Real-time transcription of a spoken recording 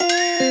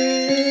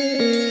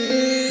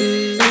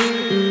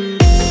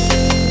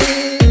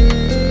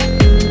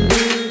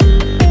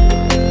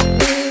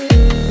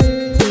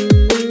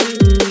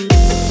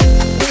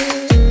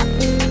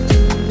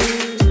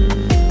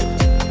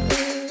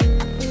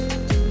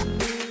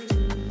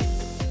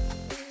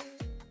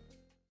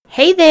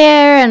Hey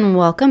there, and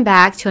welcome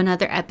back to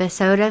another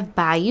episode of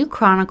Bayou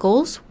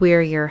Chronicles.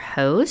 We're your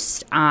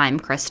hosts. I'm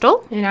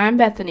Crystal. And I'm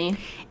Bethany.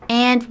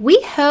 And we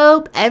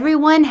hope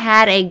everyone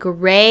had a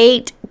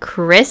great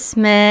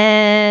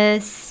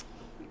Christmas.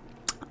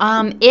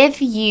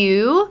 If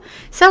you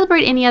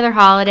celebrate any other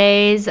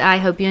holidays, I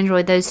hope you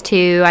enjoyed those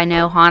too. I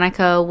know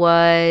Hanukkah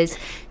was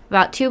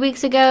about 2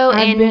 weeks ago.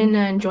 I've been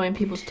enjoying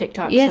people's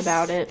TikToks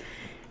about it.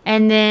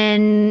 And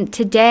then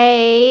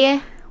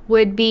today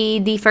would be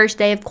the first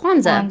day of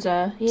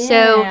Kwanzaa. Yeah.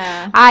 So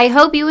I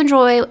hope you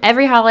enjoy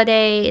every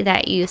holiday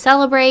that you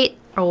celebrate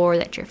or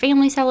that your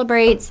family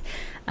celebrates.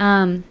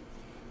 I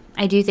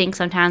do think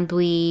sometimes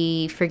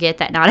we forget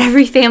that not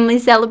every family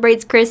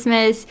celebrates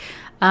Christmas.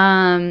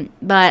 But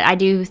I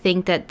do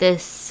think that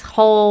this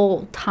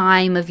whole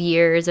time of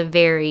year is a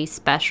very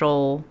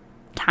special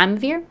time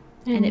of year.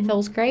 And it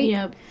feels great.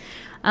 Yep.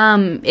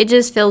 It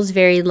just feels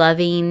very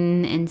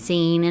loving and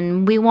seen,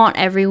 and we want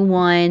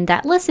everyone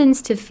that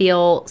listens to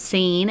feel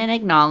seen and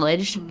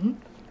acknowledged.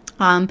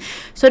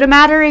 So no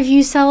matter if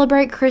you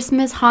celebrate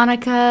Christmas,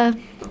 Hanukkah,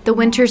 the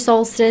winter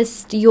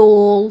solstice,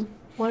 Yule,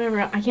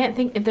 whatever, I can't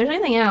think if there's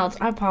anything else.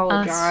 I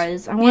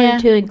apologize. I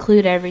wanted to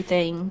include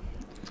everything.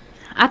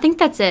 I think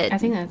that's it. I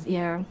think that's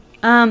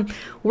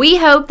We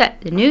hope that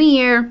the new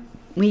year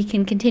we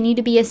can continue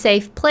to be a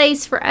safe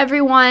place for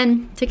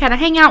everyone to kind of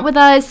hang out with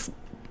us.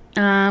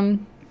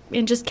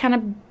 And just kind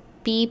of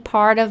be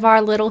part of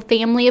our little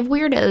family of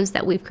weirdos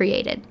that we've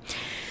created.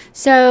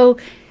 So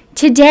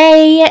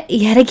today,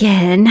 yet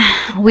again,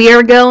 we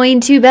are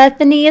going to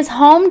Bethany's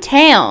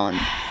hometown.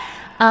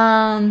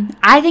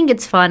 I think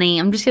it's funny.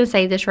 I'm just going to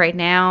say this right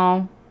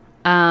now.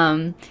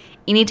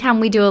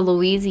 Anytime we do a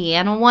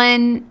Louisiana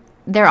one,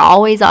 they're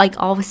always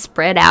always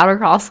spread out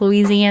across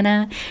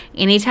Louisiana.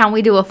 Anytime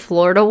we do a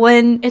Florida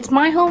one, it's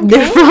my hometown.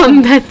 They're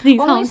from Bethany's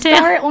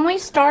hometown. When we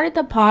started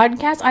the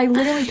podcast, I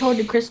literally told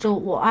to Crystal,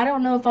 well, I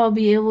don't know if I'll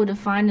be able to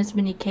find as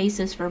many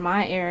cases for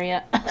my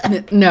area.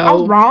 No. I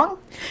was wrong.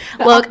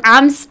 Look,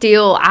 I'm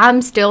still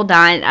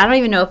dying. I don't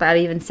even know if I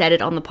even said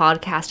it on the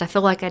podcast. I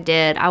feel like I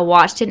did. I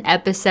watched an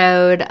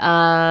episode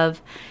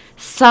of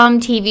some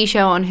TV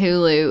show on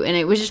Hulu, and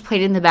it was just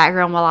played in the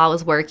background while I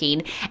was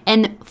working.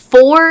 And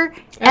 4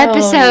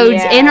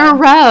 episodes in a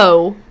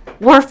row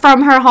were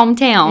from her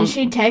hometown. And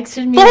she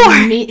texted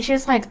me. She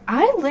was like,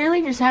 I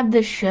literally just have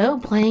this show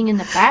playing in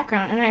the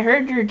background, and I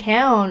heard your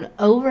town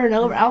over and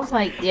over. I was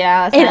like,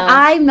 yeah. And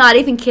I'm not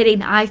even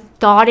kidding. I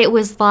thought it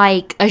was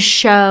like a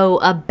show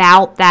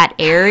about that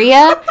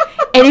area.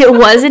 And it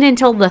wasn't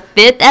until the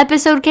 5th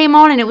episode came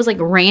on, and it was like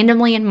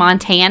randomly in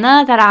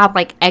Montana, that I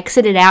like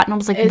exited out, and I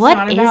was like,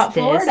 "What is this?"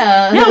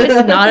 Florida. No,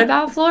 it's not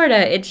about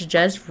Florida. It's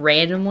just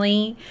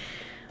randomly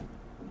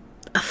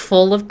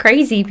full of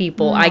crazy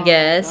people, I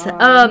guess.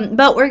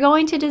 But we're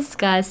going to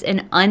discuss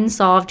an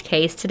unsolved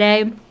case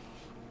today.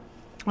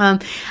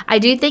 I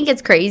do think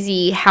it's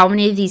crazy how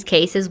many of these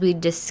cases we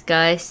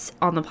discuss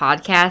on the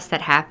podcast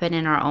that happen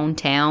in our own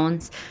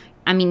towns.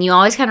 I mean, you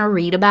always kind of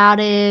read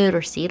about it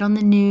or see it on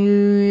the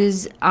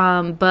news,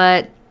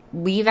 but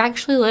we've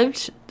actually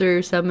lived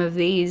through some of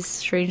these,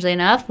 strangely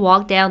enough,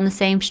 walked down the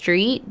same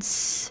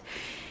streets,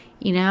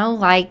 you know,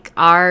 like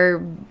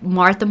our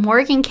Martha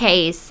Morgan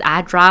case.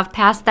 I drive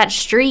past that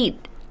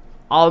street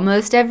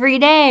almost every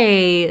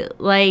day.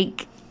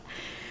 Like,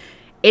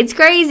 it's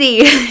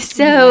crazy.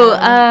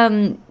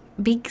 So,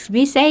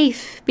 be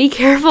safe. Be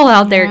careful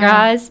out there,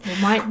 guys. It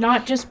might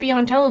not just be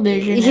on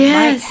television. It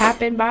might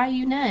happen by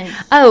you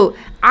next. Oh,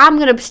 I'm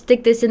going to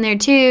stick this in there,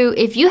 too.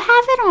 If you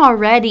haven't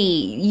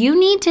already, you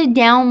need to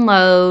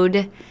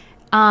download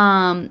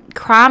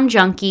Crime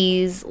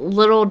Junkies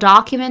little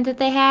document that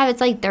they have.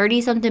 It's like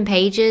 30-something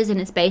pages, and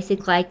it's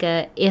basically like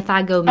a If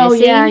I Go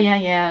Missing. Oh,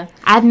 yeah.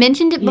 I've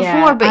mentioned it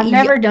before, but I've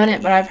never done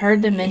it, but I've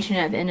heard them mention it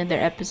at the end of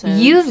their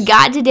episodes. You've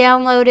got to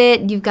download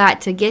it. You've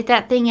got to get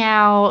that thing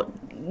out,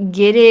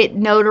 get it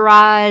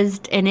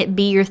notarized, and it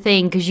be your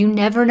thing, because you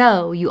never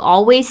know. You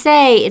always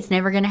say it's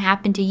never going to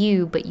happen to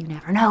you, but you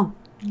never know.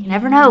 You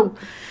never know.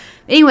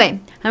 Anyway,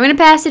 I'm going to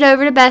pass it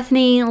over to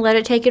Bethany and let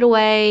her take it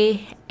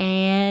away,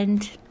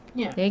 and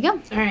there you go.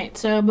 All right,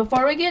 so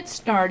before we get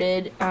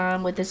started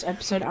with this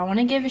episode, I want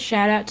to give a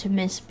shout out to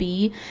Miss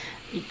B.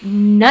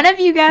 None of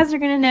you guys are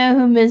going to know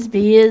who Miss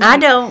B is. I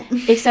don't.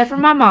 Except for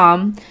my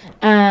mom.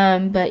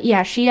 But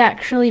yeah, she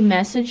actually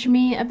messaged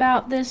me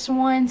about this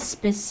one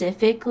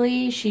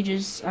specifically. She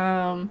just,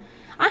 I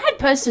had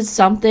posted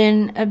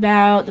something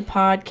about the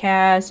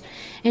podcast,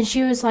 and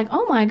she was like,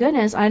 "Oh my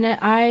goodness,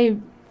 I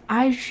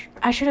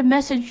should have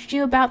messaged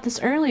you about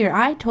this earlier.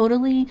 I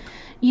totally,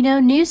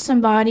 knew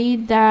somebody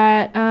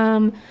that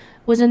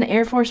was in the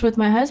Air Force with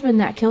my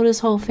husband that killed his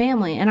whole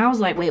family." And I was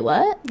like, "Wait,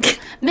 what?"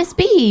 Miss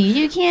B,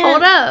 you can't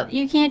hold up.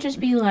 You can't just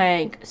be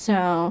like,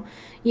 so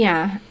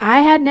yeah.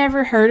 I had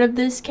never heard of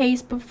this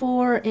case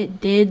before. It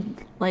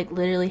did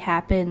literally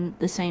happen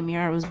the same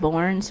year I was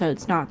born, so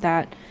it's not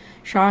that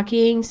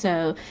shocking.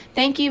 So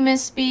thank you,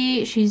 Miss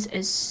B. She's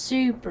a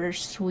super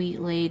sweet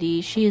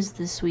lady. She is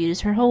the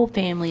sweetest. Her whole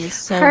family is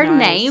so Her nice.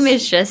 name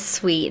is just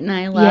sweet, and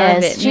I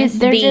love it. Miss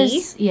they're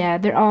B.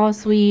 they're all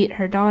sweet.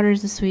 Her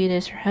daughter's the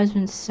sweetest. Her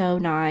husband's so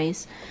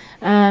nice.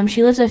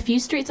 She lives a few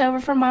streets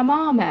over from my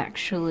mom,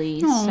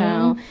 actually. Aw.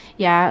 So,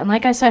 yeah. And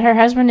like I said, her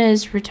husband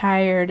is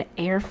retired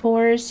Air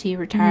Force. He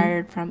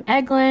retired from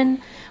Eglin,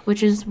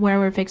 which is where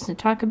we're fixing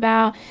to talk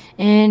about.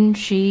 And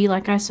she,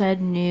 like I said,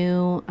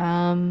 knew,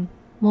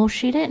 well,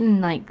 she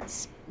didn't, like,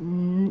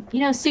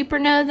 super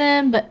know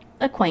them, but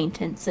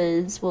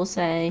acquaintances, we'll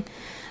say.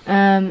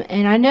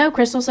 And I know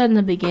Crystal said in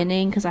the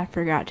beginning, because I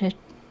forgot to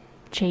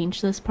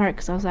change this part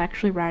because I was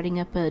actually writing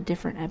up a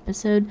different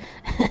episode,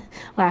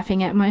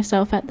 laughing at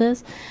myself at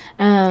this.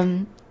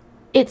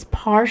 It's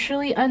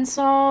partially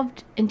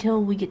unsolved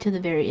until we get to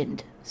the very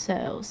end.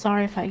 So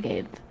sorry if I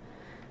gave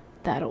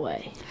that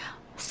away.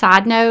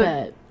 Side note,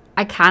 But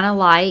I kind of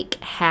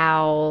like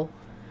how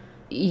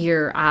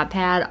your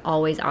iPad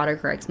always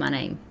autocorrects my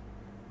name.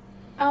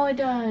 oh, it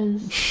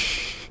does.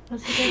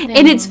 That's a good thing.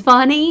 And it's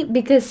funny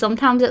because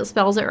sometimes it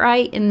spells it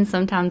right and then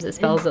sometimes it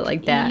spells it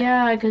like that.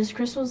 Yeah, because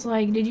Crystal's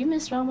like, "Did you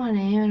misspell my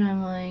name?" And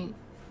I'm like,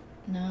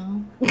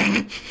 "No."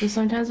 So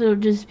sometimes it'll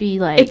just be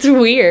like, It's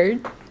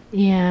weird.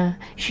 yeah,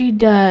 she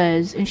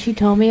does. And she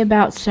told me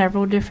about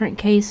several different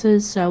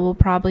cases, so we'll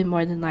probably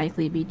more than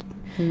likely be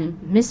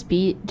Miss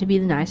B to be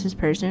the nicest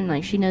person.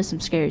 Like, she knows some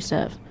scary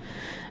stuff.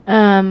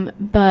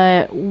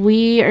 But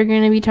we are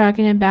going to be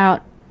talking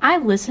about, I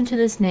listened to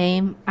this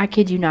name, I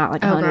kid you not,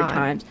 like 100 God.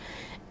 times.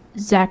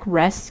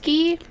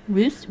 Zakreski?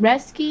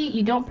 Reski?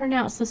 You don't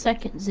pronounce the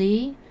second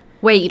Z?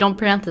 Wait, you don't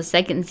pronounce the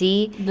second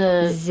Z?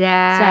 The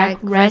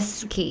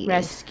Zakreski.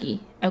 Reski.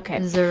 Okay.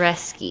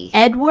 Zareski.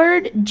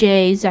 Edward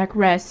J.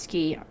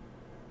 Zakreski.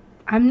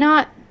 I'm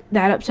not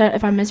that upset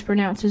if I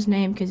mispronounce his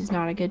name because he's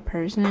not a good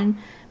person.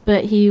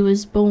 But he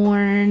was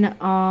born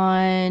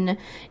on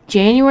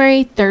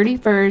January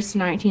 31st,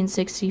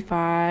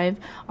 1965.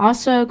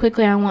 Also,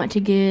 quickly, I want to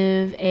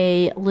give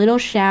a little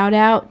shout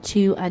out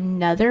to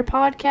another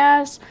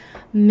podcast,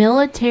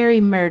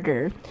 Military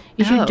Murder.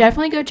 You should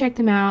definitely go check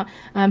them out.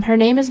 Her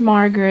name is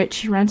Margaret.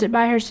 She runs it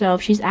by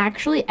herself. She's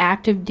actually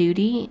active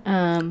duty.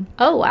 Oh,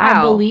 wow.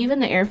 I believe in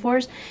the Air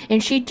Force.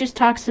 And she just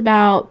talks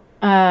about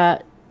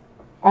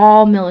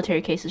all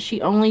military cases.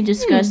 She only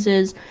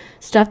discusses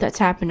stuff that's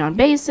happened on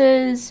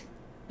bases,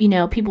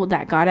 people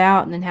that got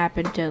out and then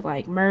happened to,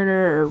 like,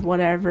 murder or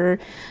whatever.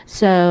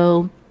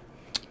 So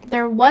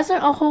there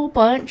wasn't a whole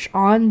bunch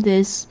on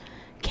this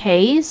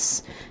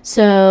case.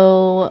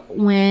 So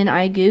when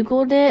I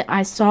Googled it,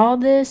 I saw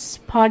this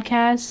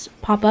podcast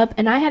pop up,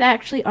 and I had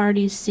actually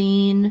already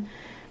seen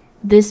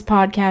this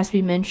podcast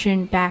be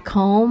mentioned back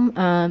home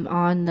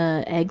on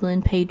the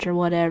Eglin page or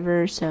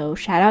whatever. So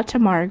shout out to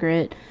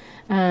Margaret.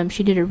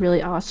 She did a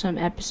really awesome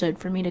episode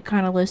for me to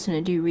kind of listen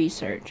and do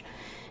research.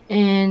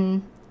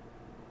 And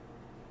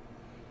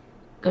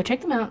go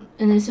check them out.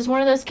 And this is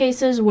one of those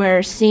cases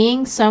where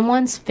seeing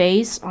someone's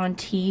face on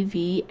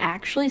TV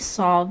actually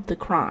solved the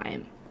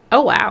crime.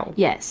 Oh, wow.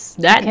 Yes.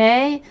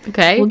 Okay.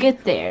 We'll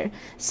get there.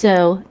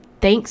 So,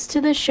 thanks to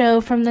the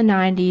show from the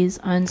 90s,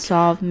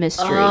 Unsolved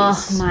Mysteries.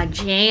 Oh, my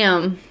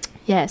jam.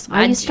 Yes,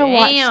 My I used to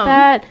watch jam.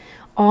 that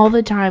all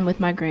the time with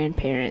my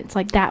grandparents.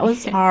 Like, that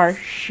was our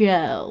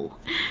show.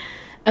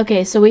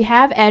 Okay, so we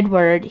have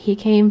Edward. He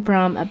came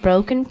from a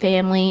broken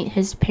family.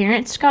 His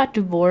parents got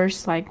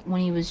divorced, like,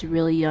 when he was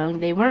really young.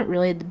 They weren't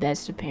really the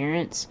best of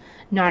parents.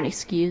 Not an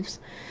excuse.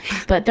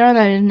 But throw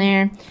that in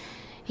there.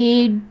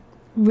 He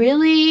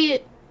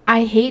really,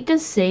 I hate to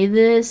say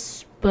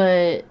this,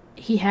 but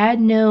he had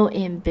no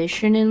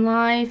ambition in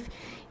life.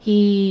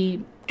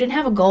 He didn't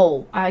have a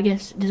goal, I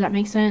guess. Does that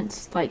make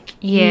sense? Like,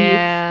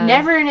 Yeah.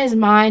 never in his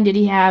mind did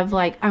he have,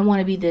 like, I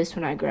want to be this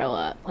when I grow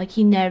up. Like,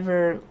 he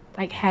never,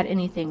 like, had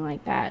anything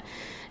like that.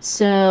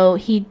 So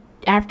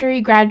after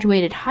he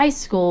graduated high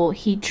school,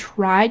 he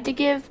tried to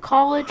give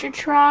college a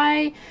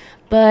try,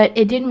 but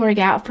it didn't work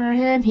out for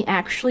him. He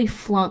actually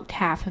flunked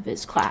half of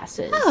his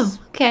classes. Oh,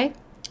 okay.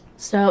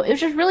 So it was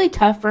just really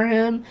tough for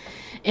him,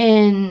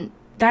 and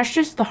that's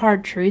just the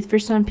hard truth for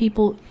some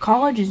people.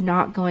 College is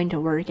not going to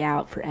work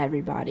out for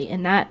everybody,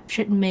 and that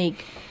shouldn't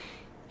make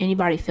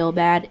anybody feel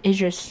bad. It's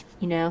just,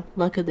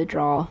 luck of the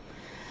draw.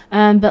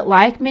 But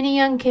like many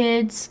young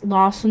kids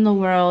lost in the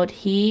world,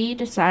 he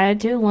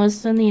decided to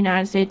enlist in the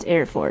United States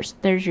Air Force.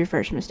 There's your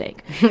first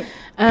mistake.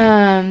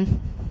 Wah,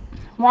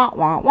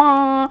 wah,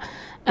 wah.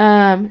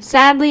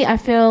 Sadly, I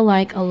feel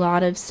like a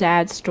lot of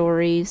sad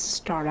stories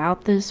start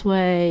out this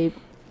way.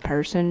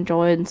 Person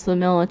joins the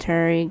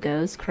military,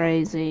 goes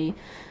crazy.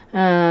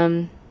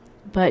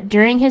 But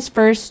during his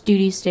first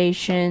duty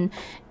station,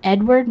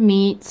 Edward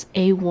meets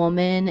a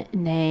woman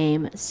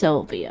named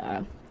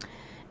Sylvia.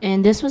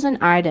 And this was in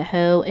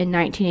Idaho in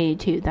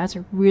 1982. That's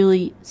a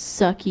really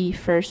sucky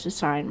first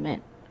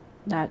assignment.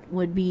 That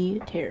would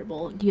be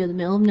terrible. You're in the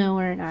middle of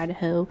nowhere in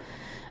Idaho.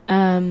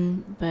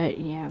 But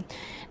yeah.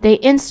 They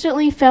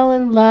instantly fell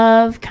in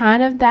love.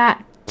 Kind of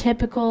that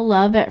typical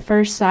love at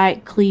first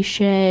sight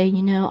cliche.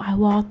 I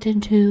walked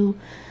into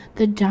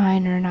the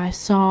diner and I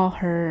saw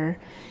her,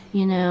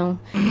 you know,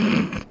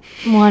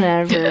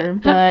 whatever.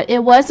 But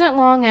it wasn't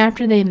long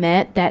after they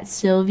met that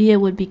Sylvia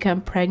would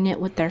become pregnant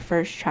with their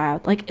first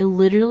child. Like,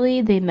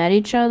 literally, they met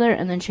each other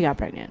and then she got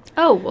pregnant.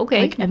 Oh,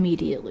 okay. Like,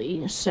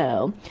 immediately.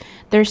 So,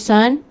 their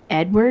son,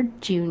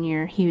 Edward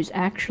Jr., he was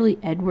actually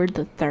Edward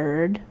the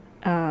Third,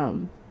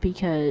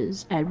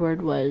 because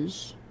Edward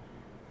was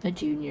a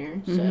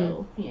junior.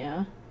 So,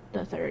 yeah.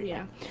 The third,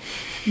 yeah.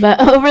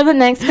 But over the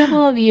next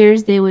couple of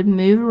years, they would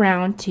move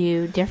around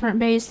to different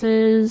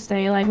bases.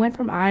 They, like, went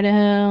from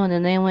Idaho, and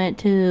then they went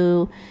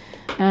to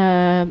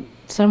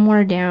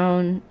somewhere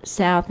down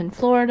south in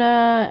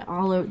Florida.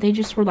 All over. They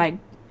just were, like,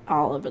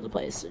 all over the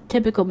place.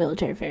 Typical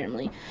military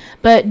family.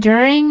 But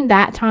during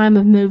that time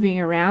of moving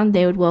around,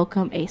 they would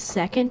welcome a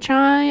second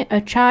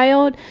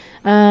child,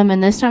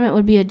 and this time it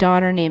would be a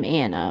daughter named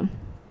Anna.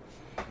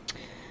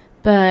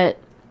 But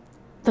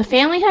the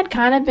family had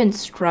kind of been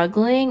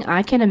struggling.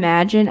 I can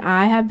imagine.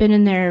 I have been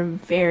in their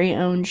very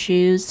own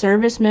shoes.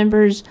 Service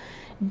members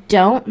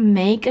don't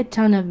make a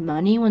ton of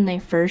money when they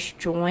first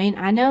join.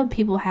 I know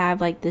people have,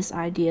 like, this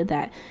idea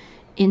that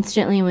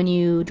instantly when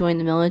you join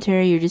the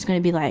military, you're just going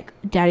to be like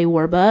Daddy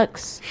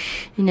Warbucks,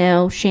 you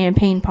know,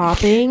 champagne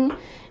popping.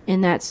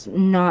 And that's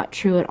not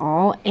true at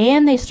all.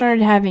 And they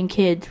started having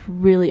kids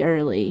really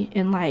early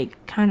and,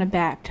 like, kind of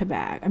back to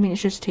back. I mean,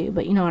 it's just 2,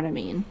 but you know what I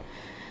mean.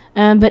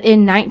 But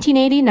in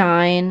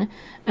 1989,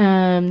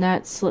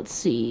 that's, let's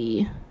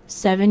see,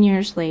 7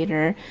 years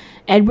later,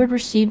 Edward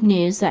received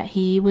news that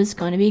he was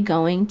going to be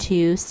going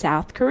to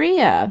South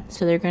Korea.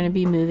 So they're going to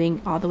be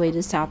moving all the way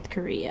to South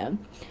Korea.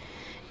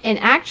 And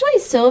actually,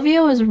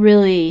 Sylvia was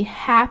really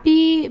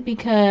happy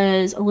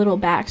because, a little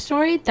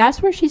backstory,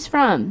 that's where she's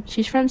from.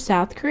 She's from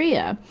South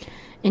Korea.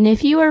 And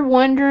if you are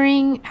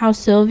wondering how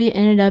Sylvia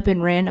ended up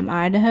in random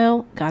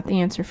Idaho, got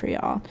the answer for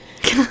y'all.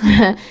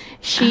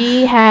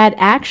 She had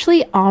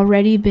actually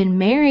already been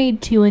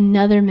married to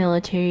another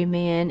military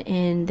man,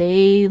 and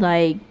they,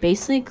 like,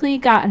 basically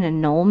got an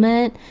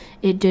annulment.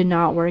 It did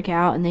not work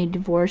out, and they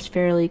divorced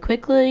fairly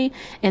quickly.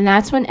 And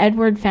that's when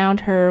Edward found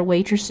her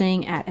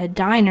waitressing at a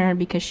diner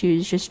because she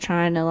was just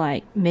trying to,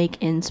 like,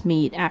 make ends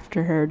meet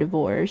after her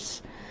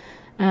divorce.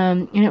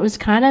 And it was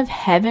kind of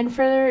heaven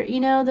for,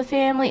 you know, the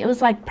family. It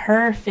was, like,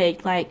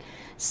 perfect. Like,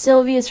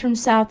 Sylvia's from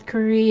South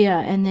Korea,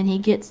 and then he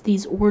gets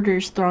these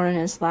orders thrown in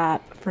his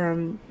lap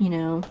from, you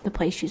know, the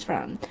place she's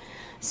from.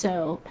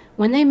 So,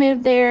 when they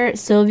moved there,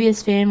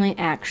 Sylvia's family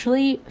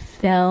actually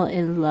fell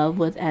in love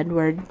with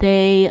Edward.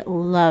 They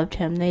loved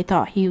him. They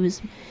thought he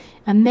was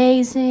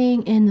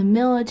amazing in the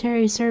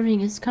military, serving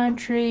his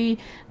country,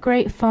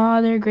 great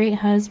father, great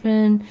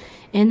husband.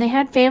 And they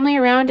had family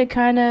around to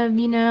kind of,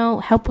 you know,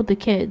 help with the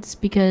kids,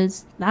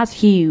 because that's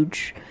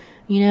huge.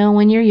 You know,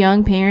 when you're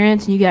young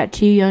parents and you got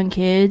 2 young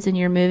kids and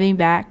you're moving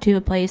back to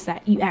a place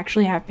that you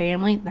actually have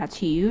family, that's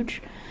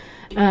huge.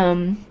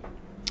 It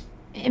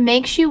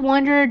makes you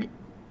wonder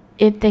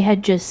if they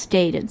had just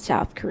stayed in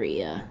South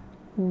Korea.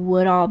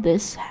 Would all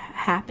this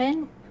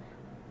happen?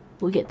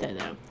 We'll get there,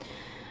 though.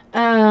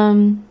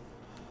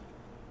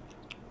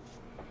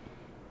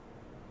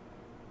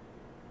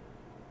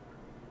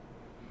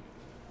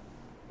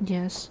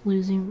 Yes,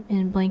 losing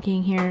and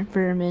blanking here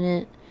for a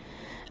minute.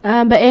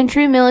 But in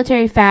true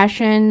military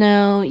fashion,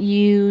 though,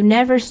 you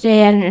never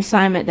stay at an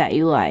assignment that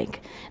you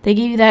like. They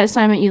give you that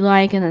assignment you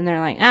like, and then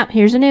they're like,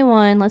 here's a new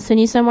one. Let's send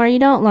you somewhere you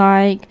don't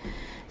like.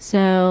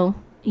 So,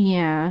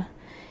 yeah.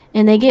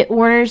 And they get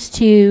orders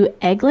to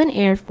Eglin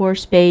Air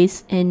Force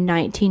Base in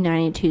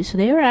 1992. So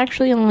they were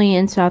actually only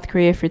in South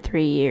Korea for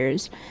 3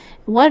 years.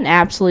 What an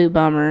absolute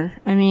bummer.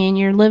 I mean,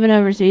 you're living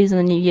overseas and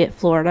then you get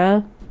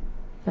Florida.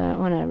 But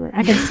whatever.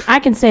 I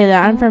can say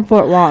that. I'm from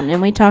Fort Walton,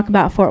 and we talk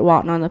about Fort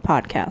Walton on the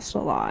podcast a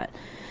lot.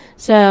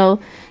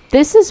 So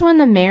this is when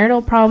the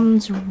marital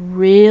problems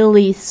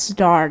really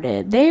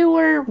started. They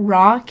were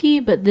rocky,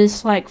 but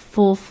this, like,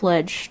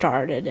 full-fledged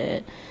started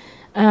it.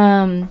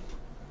 And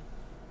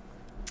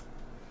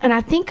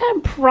I think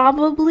I'm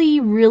probably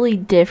really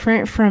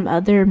different from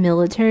other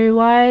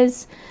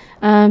military-wise,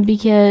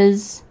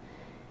 because,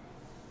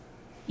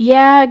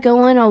 yeah,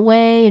 going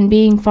away and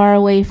being far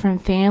away from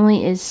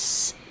family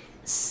is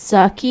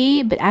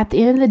sucky, but at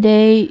the end of the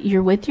day,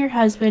 you're with your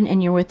husband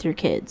and you're with your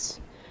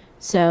kids.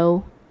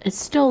 So, it's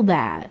still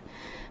that.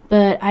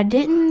 But I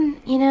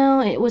didn't, you know,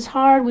 it was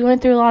hard. We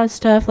went through a lot of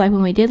stuff, like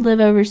when we did live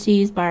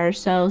overseas by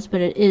ourselves, but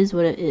it is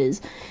what it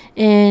is.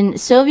 And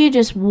Sylvia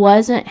just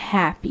wasn't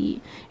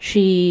happy.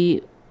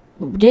 She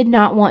did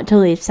not want to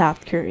leave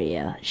South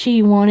Korea.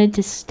 She wanted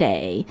to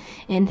stay.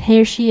 And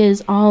here she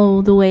is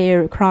all the way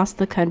across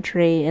the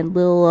country in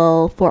little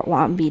old Fort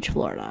Walton Beach,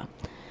 Florida.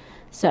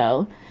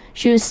 So,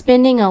 she was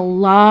spending a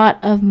lot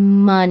of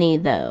money,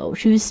 though.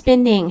 She was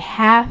spending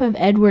half of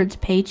Edward's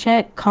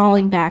paycheck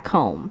calling back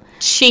home.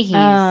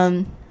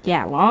 Jeez.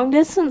 Yeah,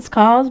 long-distance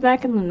calls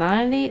back in the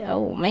 90s.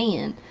 Oh,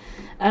 man.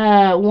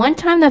 One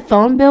time the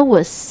phone bill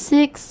was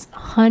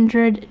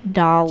 $600.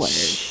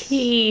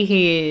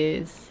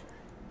 Jeez.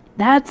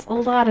 That's a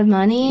lot of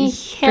money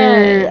Yes.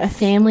 for a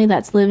family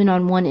that's living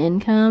on one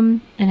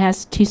income and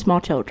has 2 small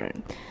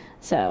children.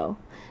 So,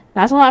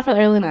 That's a lot for the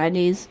early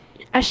 90s.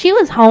 She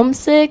was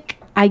homesick.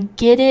 I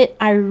get it.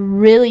 I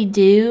really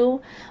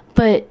do.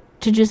 But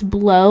to just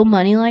blow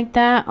money like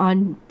that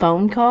on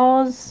phone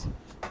calls,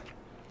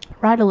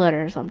 write a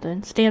letter or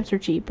something. Stamps are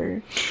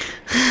cheaper.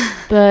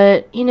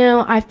 But,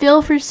 I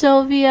feel for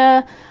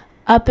Sylvia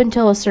up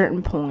until a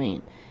certain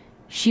point.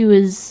 She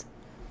was...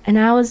 And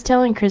I was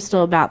telling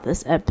Crystal about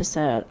this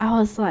episode. I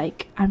was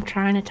like, I'm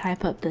trying to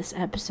type up this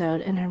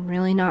episode, and I'm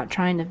really not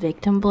trying to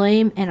victim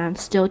blame, and I'm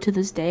still to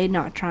this day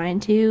not trying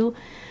to.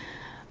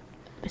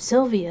 But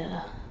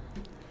Sylvia,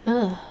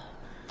 ugh.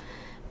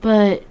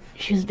 But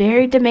she was a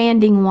very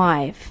demanding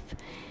wife.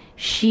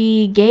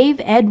 She gave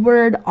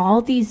Edward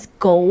all these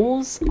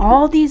goals,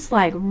 all these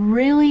like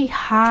really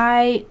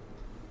high,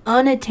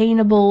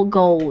 unattainable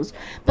goals,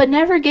 but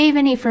never gave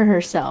any for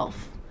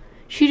herself.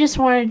 She just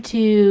wanted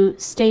to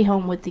stay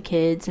home with the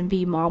kids and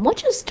be mom,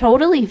 which is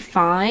totally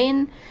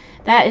fine.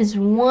 That is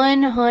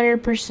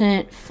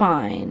 100%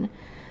 fine.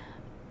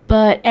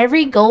 But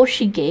every goal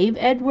she gave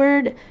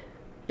Edward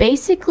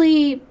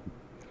basically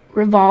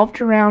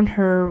revolved around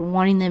her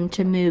wanting them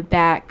to move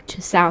back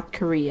to South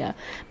Korea.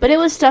 But it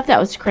was stuff that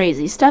was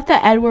crazy. Stuff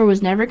that Edward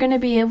was never going to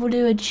be able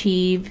to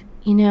achieve.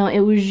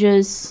 It was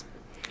just,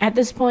 at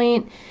this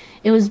point,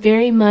 it was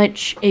very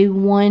much a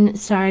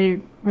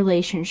one-sided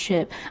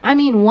relationship. I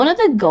mean, one of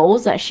the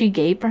goals that she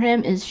gave for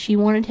him is she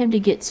wanted him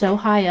to get so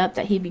high up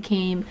that he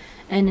became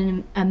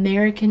an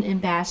American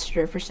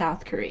ambassador for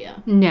South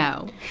Korea.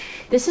 No.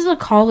 This is a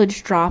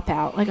college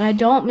dropout. Like, I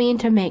don't mean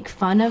to make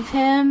fun of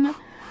him.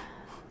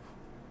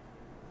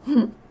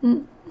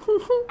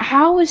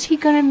 How was he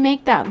gonna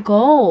make that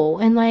goal?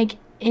 And like,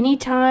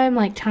 anytime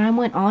like time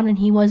went on and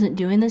he wasn't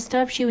doing this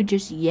stuff, she would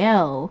just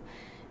yell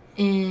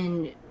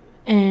and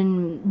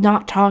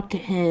not talk to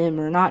him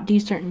or not do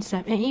certain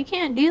stuff. And you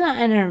can't do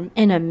that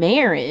in a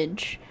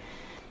marriage.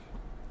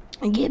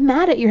 And get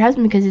mad at your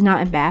husband because he's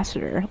not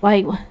ambassador.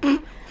 Like,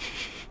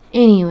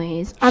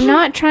 anyways, I'm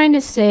not trying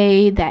to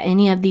say that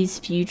any of these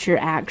future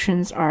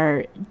actions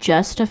are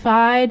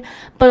justified,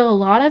 but a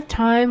lot of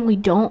time we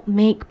don't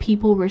make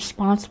people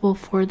responsible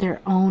for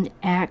their own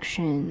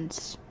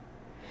actions.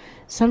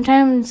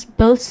 Sometimes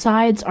both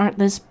sides aren't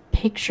this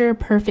picture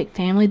perfect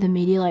family the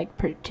media like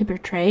to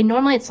portray.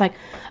 Normally it's like,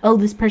 oh,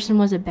 this person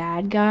was a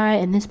bad guy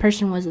and this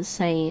person was a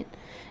saint,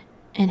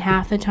 and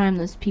half the time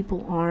those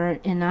people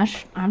aren't. And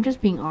I'm just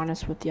being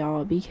honest with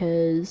y'all,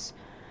 because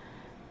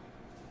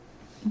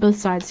both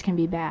sides can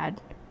be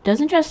bad.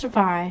 Doesn't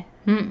justify.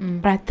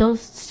 But I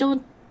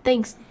still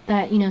thinks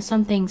that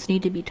some things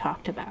need to be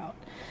talked about.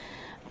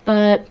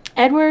 But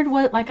Edward,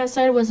 like I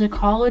said, was a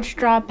college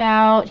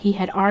dropout. He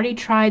had already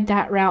tried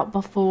that route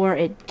before.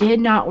 It did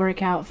not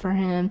work out for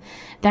him.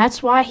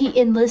 That's why he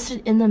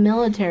enlisted in the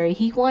military.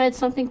 He wanted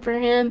something for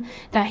him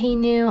that he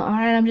knew, all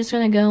right, I'm just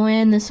going to go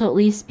in. This will at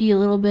least be a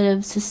little bit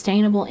of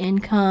sustainable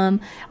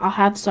income. I'll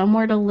have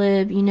somewhere to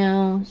live,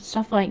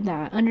 stuff like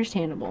that.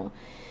 Understandable.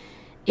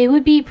 It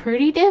would be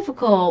pretty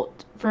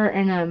difficult for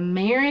an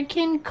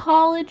American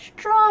college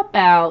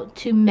dropout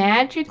to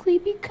magically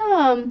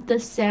become the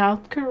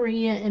South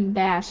Korea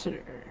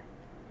ambassador.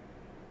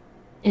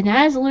 And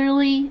that is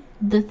literally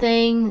the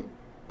thing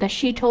that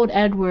she told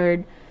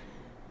Edward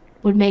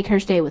would make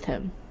her stay with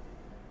him.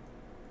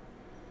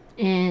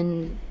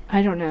 And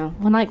I don't know.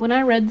 When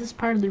I read this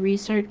part of the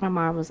research, my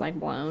mind was like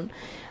blown.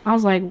 I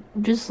was like,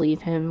 just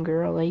leave him,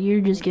 girl. Like,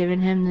 you're just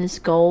giving him this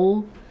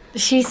goal.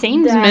 She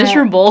seems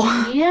miserable.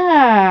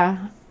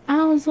 Yeah.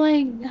 I was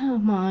like,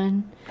 come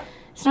on.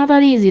 It's not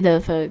that easy,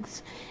 though,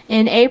 folks.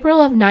 In April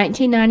of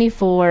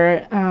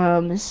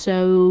 1994,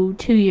 so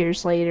 2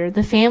 years later,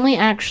 the family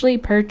actually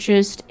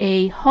purchased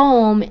a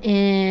home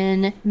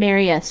in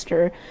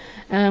Mariester,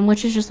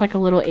 which is just like a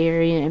little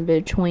area in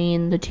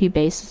between the two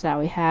bases that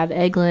we have,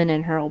 Eglin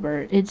and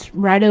Hurlburt. It's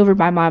right over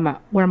by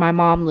where my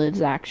mom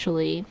lives,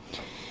 actually.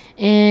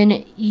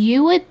 And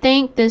you would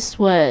think this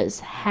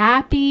was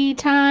happy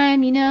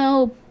time,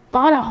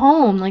 bought a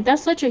home. Like,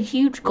 that's such a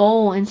huge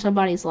goal in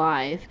somebody's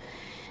life.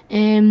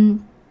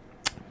 And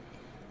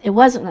it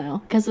wasn't, though,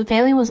 because the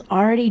family was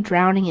already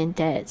drowning in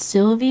debt.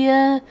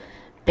 Sylvia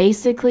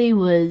basically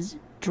was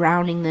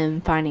drowning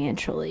them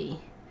financially.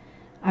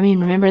 I mean,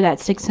 remember that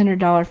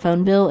 $600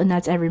 phone bill? And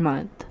that's every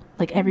month.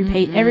 Like, every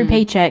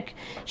paycheck,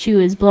 she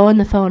was blowing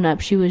the phone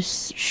up. She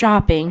was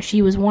shopping.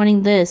 She was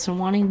wanting this and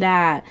wanting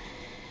that.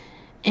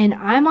 And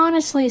I'm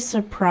honestly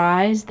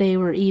surprised they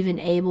were even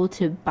able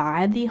to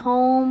buy the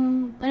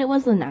home. But it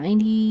was the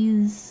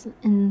 90s.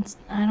 And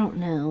I don't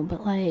know.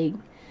 But, like,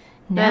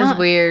 that's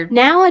weird.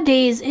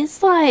 Nowadays,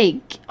 it's,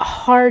 like,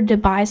 hard to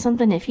buy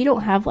something if you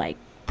don't have, like,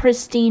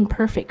 pristine,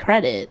 perfect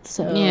credit.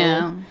 So,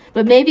 yeah.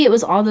 But maybe it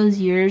was all those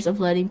years of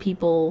letting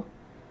people,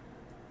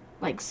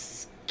 like,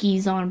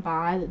 skis on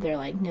by that they're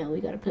like, no, we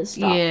got to put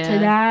stop to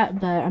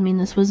that. But, I mean,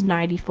 this was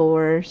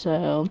 94,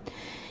 so...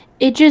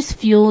 it just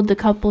fueled the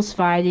couple's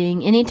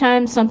fighting.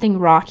 Anytime something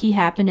rocky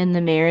happened in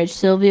the marriage,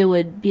 Sylvia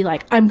would be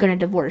like, I'm going to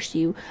divorce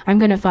you. I'm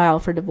going to file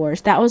for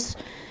divorce.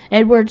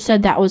 Edward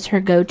said that was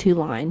her go-to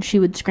line. She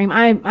would scream,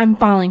 I'm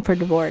filing for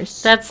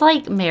divorce. That's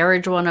like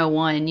marriage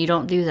 101. You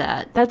don't do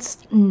that. That's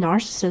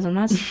narcissism.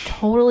 That's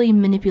totally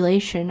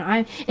manipulation.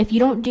 If you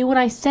don't do what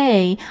I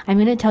say, I'm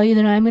going to tell you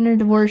that I'm going to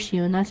divorce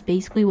you, and that's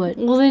basically what...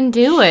 Well, then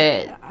do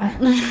it.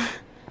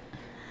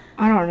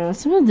 I don't know.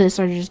 Some of this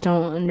I just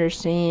don't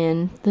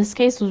understand. This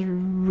case was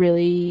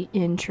really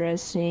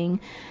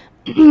interesting.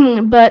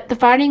 But the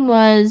fighting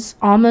was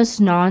almost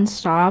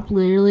nonstop.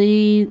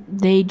 Literally,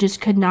 they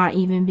just could not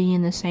even be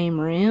in the same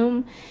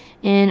room.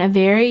 In a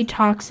very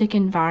toxic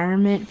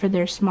environment for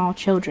their small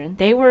children.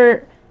 They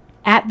were,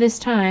 at this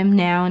time,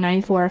 now in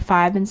 94,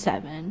 5 and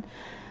 7.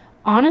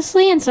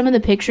 Honestly, in some of the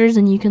pictures,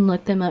 and you can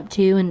look them up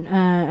too, and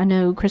I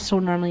know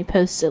Crystal normally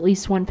posts at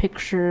least one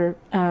picture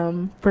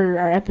for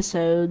our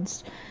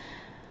episodes.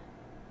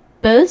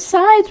 Both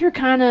sides were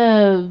kind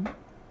of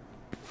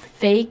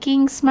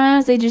faking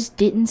smiles. They just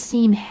didn't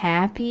seem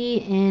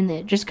happy, and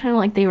it just kind of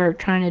like they were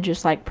trying to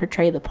just like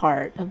portray the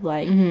part of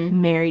like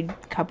married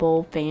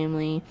couple,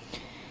 family.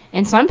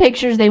 In some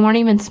pictures, they weren't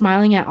even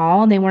smiling at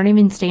all. They weren't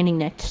even standing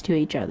next to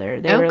each other.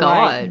 They were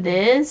like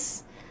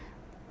this,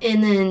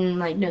 and then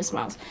like no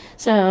smiles.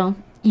 So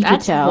you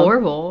could tell. That's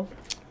horrible.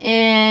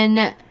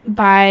 And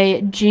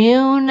by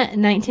June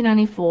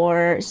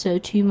 1994, so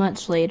 2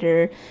 months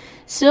later,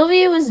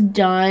 Sylvia was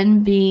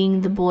done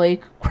being the boy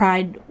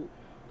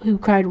who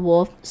cried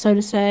wolf, so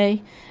to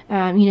say.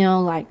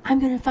 Like, I'm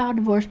going to file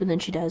divorce, but then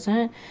she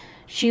doesn't.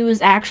 She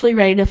was actually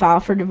ready to file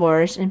for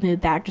divorce and move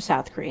back to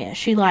South Korea.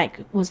 She,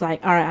 was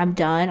like, all right, I'm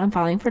done. I'm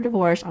filing for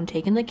divorce. I'm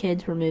taking the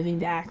kids. We're moving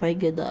back. Like,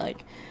 good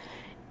luck.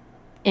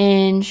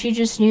 And she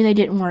just knew they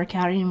didn't work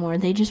out anymore.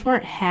 They just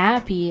weren't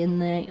happy. And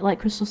like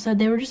Crystal said,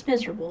 they were just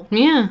miserable.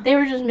 Yeah. They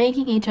were just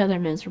making each other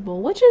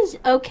miserable, which is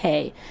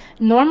okay.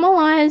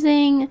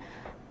 Normalizing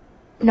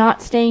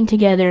not staying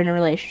together in a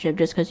relationship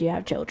just because you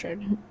have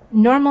children.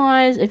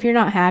 Normalize if you're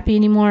not happy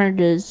anymore,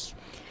 just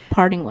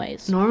parting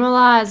ways.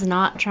 Normalize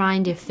not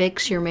trying to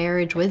fix your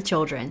marriage with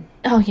children.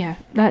 Oh, yeah,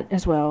 that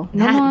as well.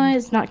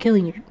 Normalize not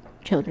killing your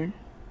children.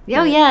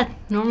 Oh, yeah,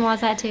 normalize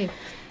that too.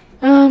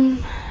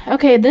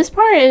 Okay, this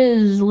part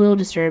is a little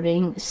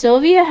disturbing.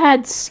 Sylvia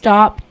had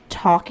stopped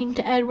talking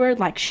to Edward,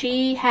 like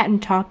she hadn't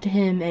talked to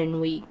him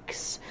in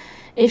weeks.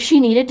 If she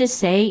needed to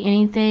say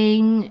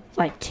anything,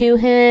 like, to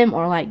him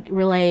or, like,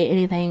 relay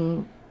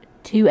anything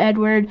to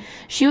Edward,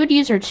 she would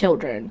use her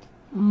children.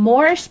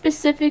 More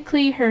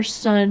specifically, her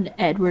son,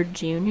 Edward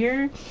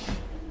Jr.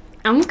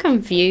 I'm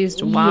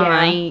confused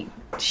why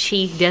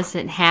she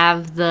doesn't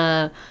have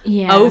the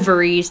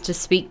ovaries to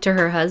speak to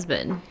her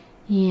husband.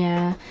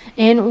 Yeah.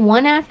 And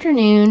one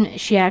afternoon,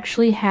 she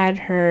actually had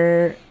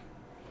her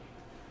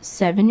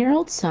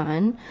 7-year-old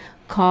son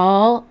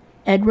call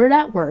Edward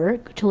at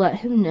work to let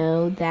him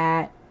know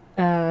that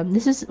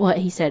this is what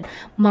he said.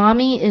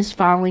 Mommy is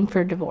filing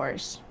for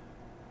divorce.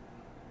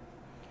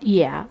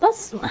 Yeah,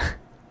 that's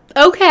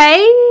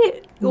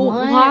okay.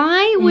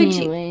 Why would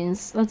you?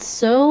 Anyways, that's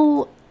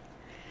so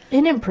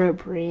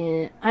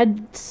inappropriate.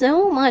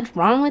 So much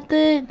wrong with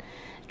it.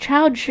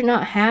 Child should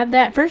not have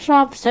that. First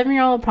off,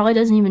 7-year-old probably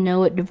doesn't even know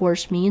what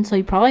divorce means, so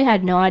he probably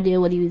had no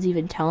idea what he was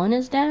even telling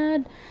his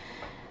dad.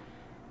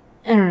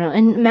 I don't know.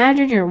 And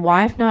imagine your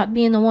wife not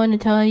being the one to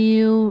tell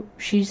you.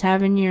 She's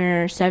having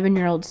your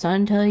 7-year-old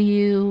son tell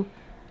you.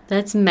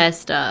 That's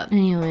messed up.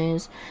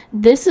 Anyways,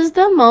 this is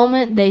the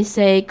moment they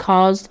say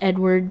caused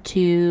Edward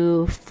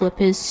to flip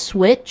his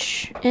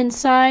switch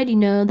inside. You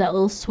know, that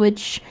little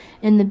switch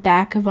in the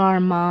back of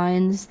our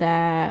minds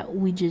that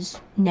we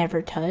just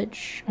never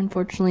touch.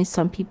 Unfortunately,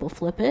 some people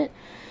flip it.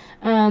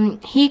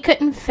 He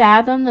couldn't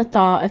fathom the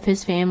thought of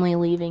his family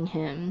leaving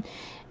him.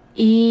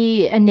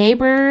 A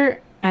neighbor...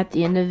 At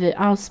the end of it,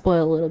 I'll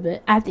spoil a little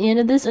bit. At the end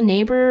of this, a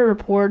neighbor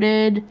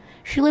reported,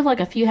 she lived like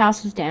a few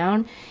houses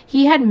down.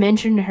 He had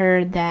mentioned to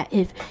her that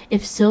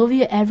if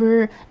Sylvia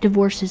ever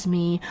divorces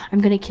me,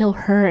 I'm going to kill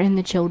her and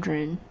the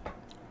children.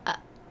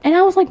 And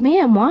I was like,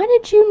 ma'am, why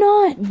did you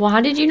not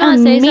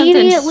say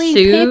immediately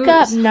something pick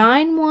up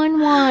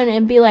 911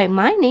 and be like,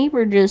 my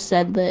neighbor just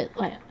said that?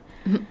 Like,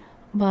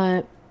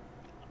 but...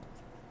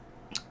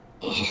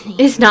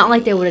 It's not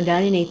like they would have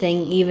done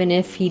anything even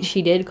if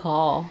she did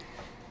call.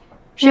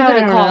 She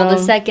could have called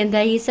the second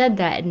that he said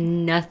that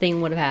and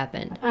nothing would have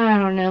happened. I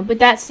don't know. But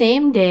that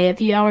same day, a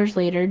few hours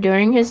later,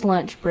 during his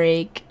lunch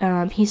break,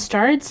 he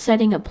started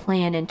setting a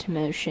plan into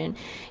motion.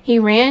 He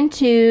ran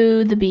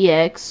to the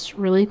BX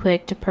really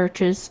quick to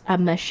purchase a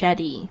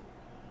machete.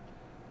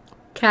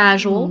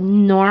 Casual.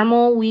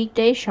 Normal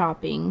weekday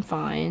shopping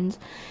finds.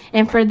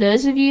 And for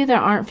those of you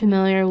that aren't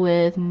familiar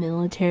with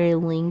military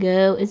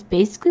lingo, it's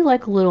basically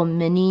like a little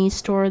mini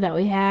store that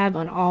we have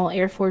on all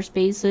Air Force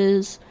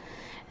bases.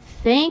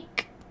 Think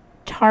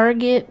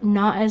Target,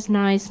 not as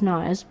nice,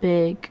 not as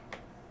big,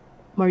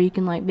 where you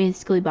can like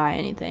basically buy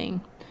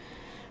anything.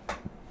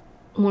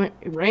 Went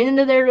right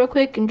into there real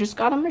quick and just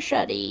got a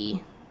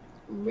machete.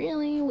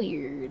 Really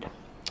weird.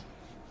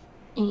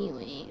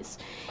 Anyways,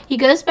 He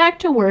goes back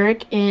to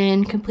work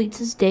and completes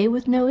his day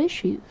with no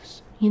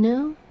issues,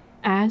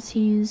 as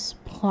he's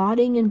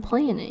plotting and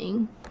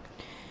planning.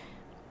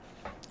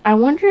 I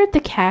wonder if the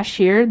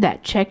cashier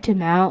that checked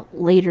him out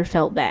later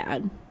felt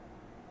bad.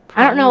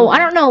 I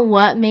don't know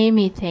what made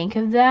me think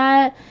of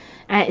that.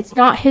 It's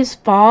not his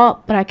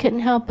fault, but I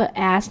couldn't help but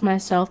ask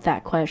myself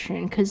that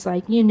question. Because,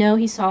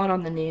 he saw it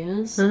on the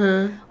news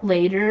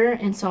later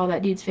and saw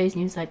that dude's face,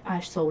 and he was like, I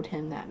sold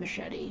him that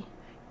machete.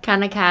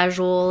 Kind of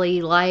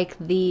casually, like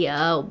the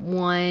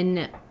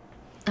one...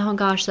 Oh,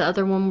 gosh, the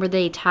other one where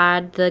they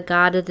tied the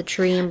guy to the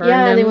tree and burned him.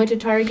 Yeah, they went to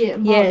Target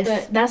and bought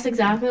that. That's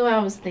exactly what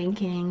I was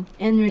thinking.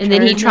 And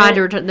then he tried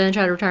to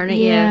return it,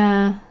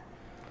 yeah.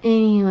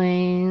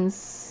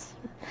 Anyways,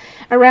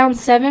 around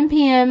 7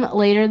 p.m.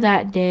 later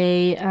that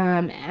day,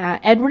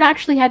 Edward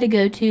actually had to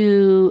go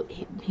to...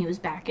 He was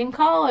back in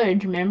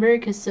college, remember?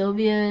 Because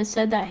Sylvia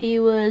said that he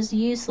was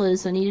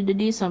useless and needed to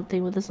do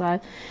something with his life.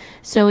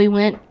 So he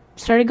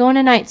started going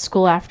to night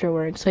school after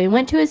work. So he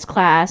went to his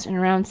class, and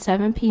around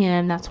 7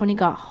 p.m., that's when he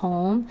got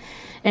home.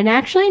 And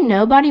actually,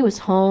 nobody was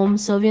home.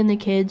 Sylvia and the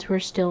kids were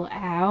still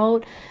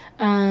out.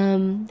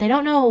 They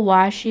don't know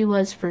why she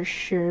was for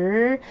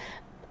sure.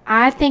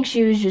 I think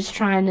she was just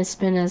trying to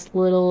spend as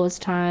little as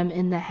time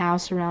in the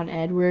house around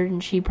Edward,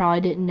 and she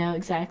probably didn't know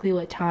exactly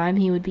what time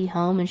he would be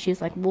home. And she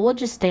was like, well, we'll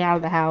just stay out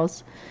of the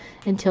house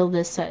until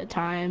this set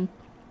time.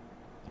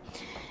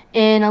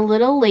 And a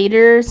little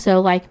later,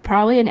 so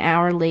probably an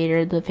hour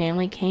later, the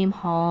family came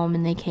home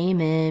and they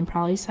came in,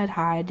 probably said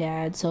hi,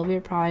 Dad.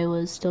 Sylvia probably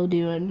was still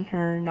doing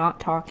her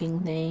not talking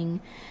thing.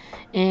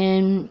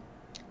 And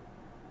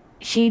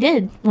she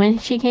did. When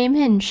she came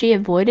in, she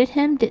avoided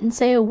him, didn't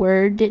say a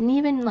word, didn't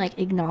even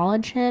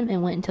acknowledge him,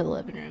 and went into the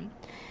living room.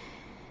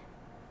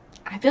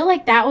 I feel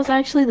like that was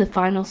actually the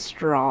final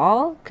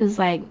straw. Because,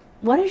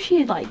 what if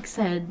she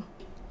said,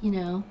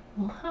 well,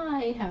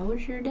 hi, how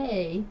was your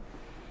day?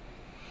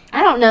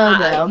 I don't know,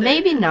 though.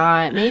 Maybe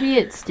not. Maybe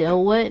it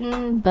still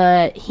wouldn't.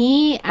 But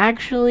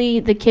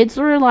the kids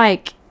were,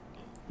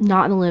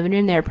 not in the living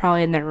room. They were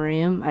probably in their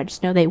room. I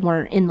just know they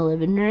weren't in the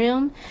living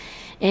room.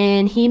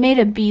 And he made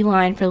a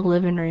beeline for the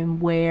living room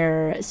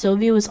where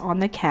Sylvia was on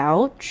the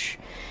couch.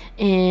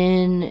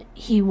 And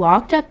he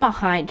walked up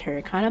behind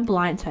her, kind of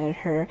blindsided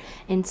her,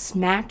 and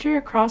smacked her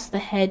across the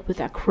head with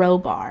a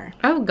crowbar.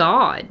 Oh,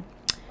 God.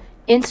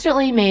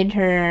 Instantly made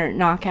her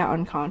knock out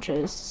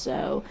unconscious,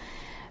 so...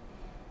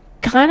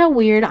 Kind of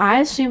weird. I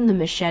assumed the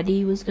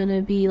machete was going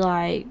to be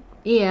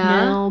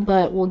no,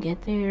 but we'll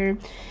get there.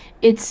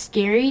 It's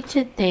scary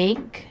to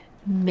think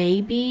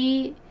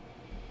maybe,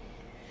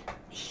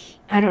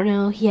 I don't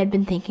know, he had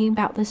been thinking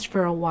about this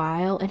for a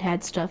while and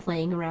had stuff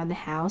laying around the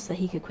house that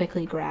he could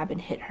quickly grab and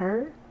hit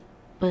her.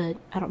 But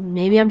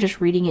maybe I'm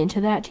just reading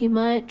into that too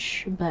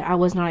much, but I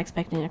was not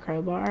expecting a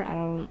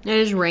crowbar. It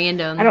is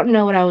random. I don't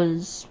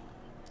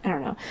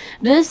know.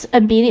 This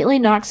immediately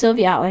knocked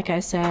Sylvia out, like I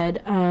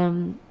said.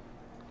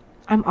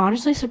 I'm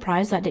honestly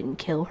surprised that didn't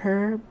kill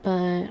her, but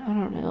I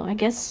don't know. I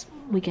guess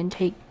we can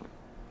take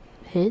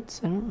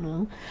hits. I don't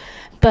know.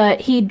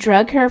 But he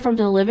drug her from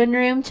the living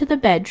room to the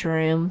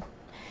bedroom.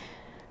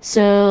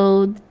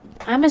 So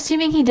I'm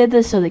assuming he did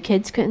this so the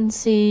kids couldn't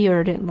see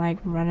or didn't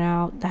run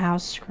out the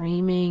house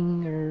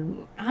screaming, or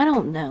I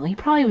don't know. He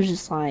probably was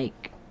just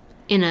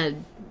in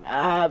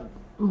a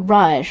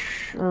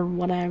rush or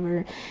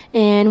whatever.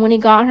 And when he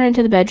got her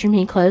into the bedroom,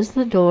 he closed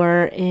the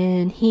door,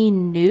 and he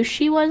knew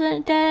she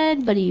wasn't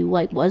dead, but he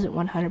wasn't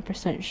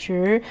 100%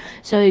 sure.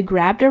 So he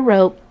grabbed a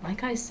rope.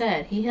 Like I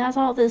said, he has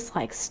all this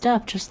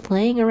stuff just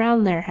laying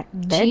around their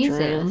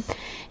bedroom. Jesus.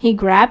 He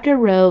grabbed a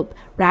rope,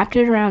 wrapped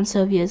it around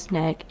Sylvia's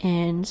neck,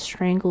 and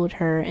strangled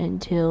her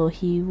until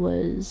he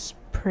was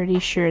pretty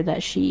sure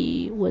that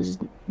she was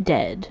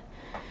dead.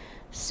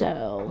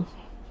 So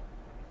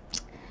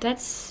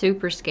that's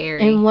super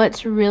scary. And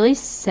what's really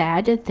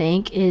sad to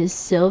think is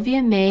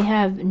Sylvia may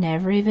have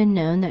never even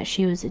known that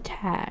she was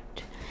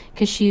attacked,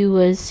 because she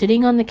was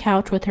sitting on the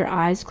couch with her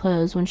eyes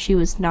closed when she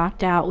was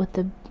knocked out with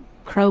the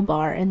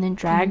crowbar and then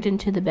dragged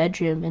into the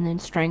bedroom and then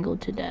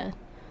strangled to death.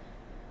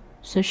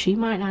 So she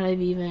might not have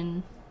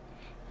even...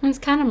 It's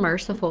kind of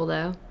merciful,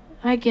 though.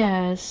 I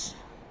guess.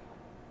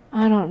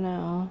 I don't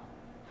know.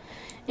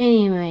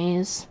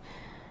 Anyways...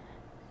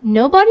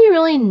 Nobody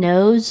really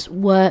knows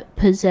what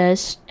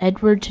possessed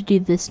Edward to do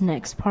this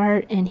next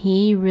part, and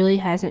he really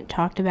hasn't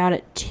talked about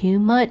it too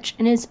much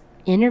in his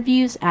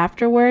interviews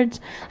afterwards.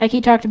 He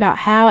talked about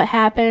how it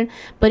happened,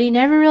 but he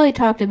never really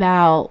talked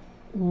about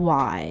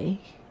why.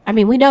 I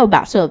mean, we know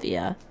about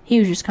Sylvia. He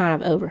was just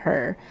kind of over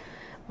her,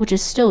 which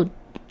is still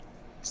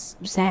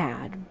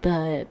sad,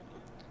 but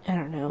I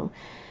don't know.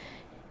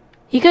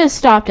 He could have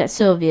stopped at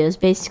Sylvia is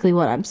basically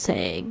what I'm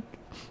saying.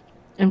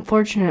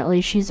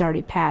 Unfortunately, she's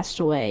already passed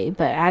away,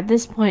 but at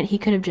this point, he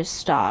could have just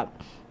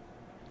stopped.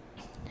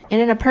 And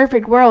in a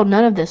perfect world,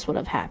 none of this would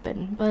have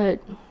happened,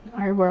 but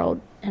our world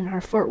and our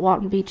Fort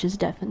Walton Beach is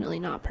definitely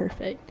not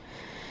perfect.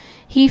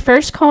 He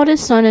first called his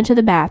son into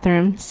the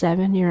bathroom,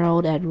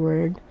 7-year-old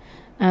Edward.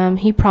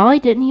 He probably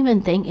didn't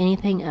even think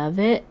anything of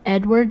it.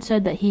 Edward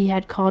said that he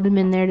had called him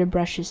in there to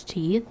brush his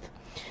teeth.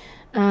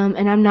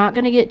 And I'm not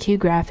going to get too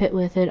graphic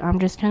with it. I'm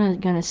just kind of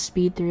going to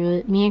speed through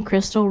it. Me and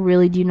Crystal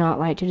really do not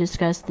like to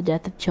discuss the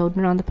death of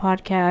children on the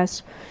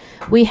podcast.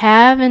 We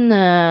have in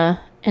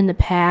the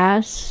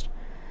past,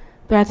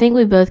 but I think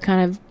we both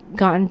kind of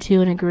gotten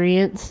to an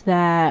agreement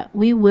that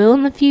we will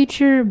in the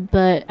future,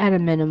 but at a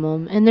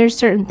minimum. And there's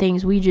certain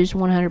things we just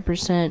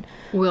 100%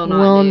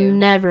 will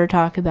never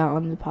talk about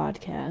on the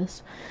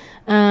podcast.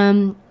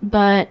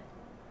 But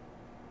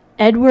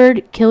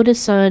Edward killed his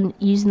son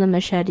using the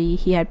machete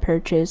he had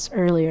purchased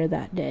earlier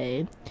that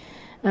day.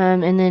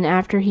 And then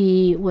after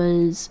he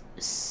was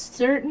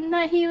certain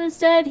that he was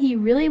dead, he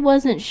really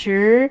wasn't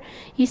sure.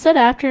 He said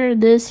after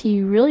this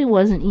he really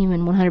wasn't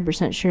even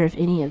 100% sure if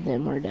any of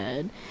them were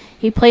dead.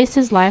 He placed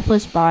his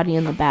lifeless body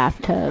in the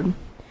bathtub.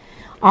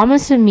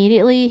 Almost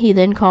immediately, he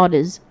then called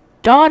his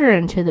daughter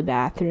into the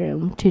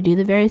bathroom to do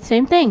the very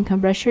same thing, come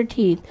brush your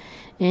teeth.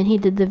 And he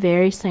did the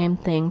very same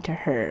thing to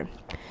her.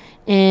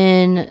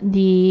 In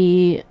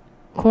the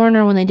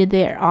coroner, when they did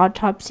their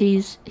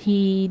autopsies,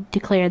 he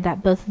declared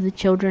that both of the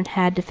children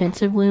had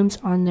defensive wounds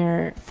on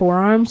their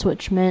forearms,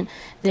 which meant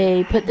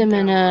they put them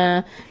in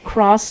a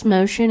cross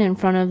motion in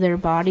front of their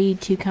body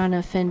to kind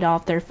of fend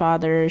off their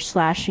father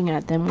slashing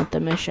at them with the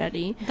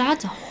machete.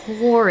 That's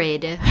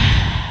horrid.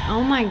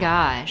 Oh my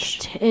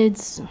gosh.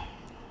 It's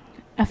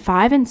a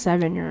 5 and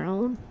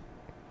 7-year-old.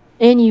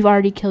 And you've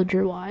already killed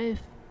your wife.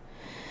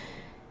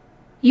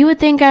 You would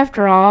think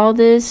after all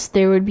this,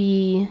 there would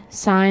be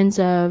signs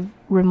of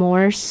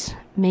remorse,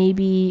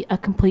 maybe a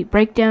complete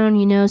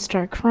breakdown,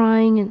 start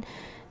crying. And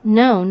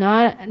no,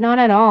 not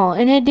at all.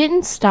 And it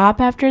didn't stop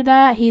after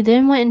that. He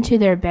then went into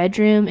their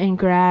bedroom and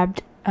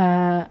grabbed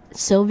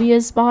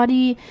Sylvia's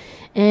body.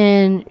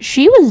 And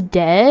she was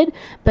dead,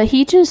 but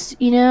he just,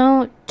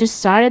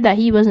 decided that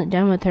he wasn't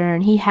done with her.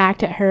 And he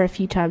hacked at her a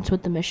few times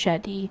with the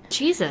machete.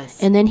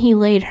 Jesus. And then he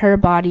laid her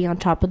body on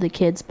top of the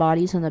kids'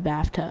 bodies in the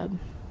bathtub.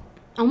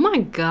 Oh my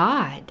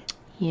God.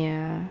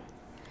 Yeah.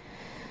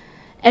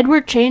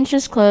 Edward changed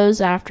his clothes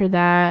after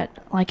that,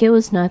 like it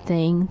was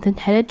nothing, then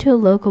headed to a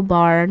local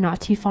bar not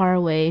too far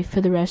away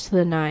for the rest of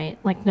the night,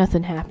 like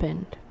nothing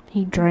happened.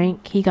 He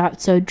drank, he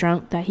got so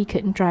drunk that he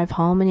couldn't drive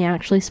home, and he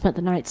actually spent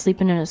the night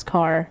sleeping in his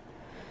car.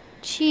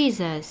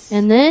 Jesus.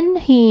 And then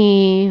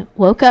he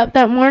woke up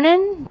that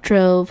morning,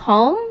 drove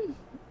home,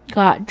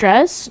 got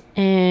dressed,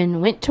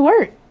 and went to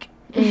work.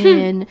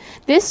 And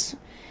this...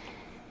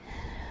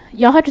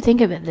 Y'all have to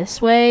think of it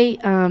this way.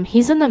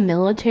 He's in the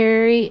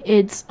military.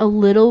 It's a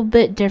little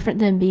bit different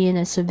than being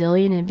a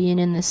civilian and being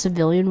in the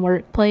civilian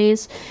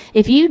workplace.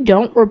 If you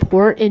don't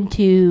report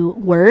into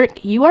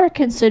work, you are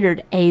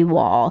considered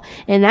AWOL.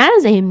 And that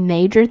is a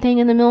major thing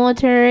in the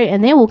military.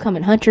 And they will come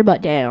and hunt your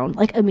butt down,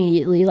 like,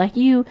 immediately. Like,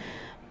 you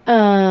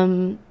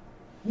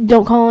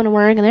don't call into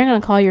work, and they're going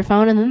to call your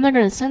phone, and then they're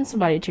going to send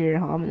somebody to your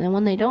home, and then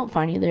when they don't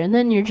find you there, and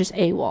then you're just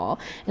AWOL.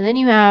 And then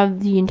you have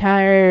the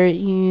entire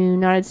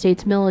United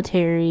States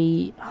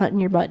military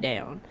hunting your butt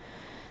down.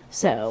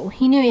 So,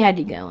 he knew he had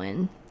to go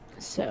in.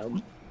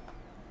 So,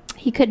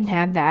 he couldn't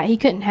have that. He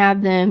couldn't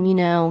have them,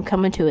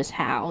 coming to his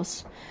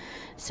house.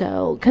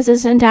 So, because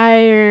his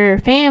entire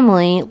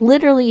family,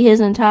 literally his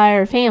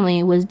entire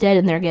family, was dead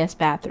in their guest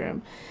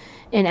bathroom.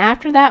 And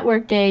after that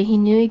work day, he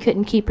knew he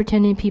couldn't keep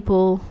pretending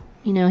people...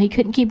 he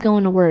couldn't keep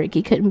going to work.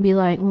 He couldn't be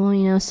like,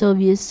 well,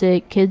 Sylvia's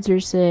sick, kids are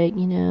sick,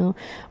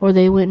 or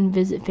they wouldn't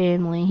visit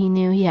family. He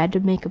knew he had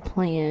to make a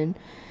plan.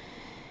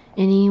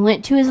 And he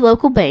went to his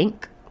local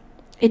bank.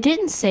 It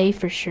didn't say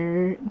for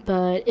sure,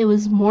 but it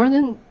was more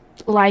than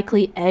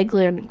likely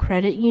Eglin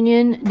Credit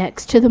Union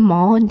next to the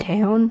mall in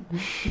town.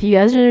 If you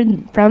guys are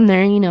from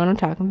there, you know what I'm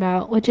talking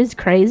about, which is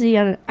crazy.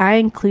 I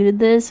included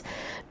this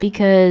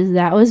because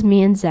that was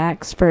me and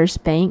Zach's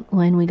first bank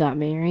when we got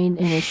married,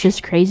 and it's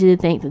just crazy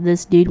to think that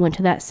this dude went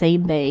to that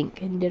same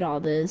bank and did all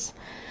this.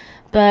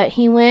 But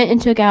he went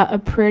and took out a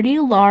pretty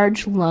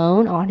large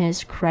loan on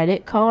his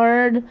credit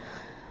card.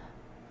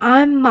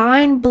 I'm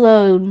mind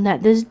blown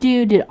that this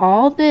dude did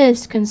all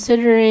this,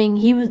 considering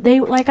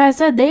like I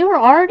said, they were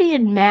already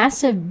in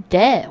massive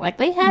debt. Like,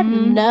 they had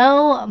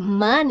no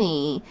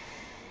money.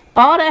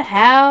 Bought a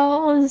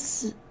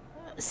house,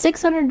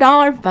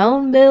 $600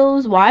 phone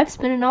bills, wife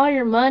spending all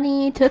your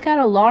money, took out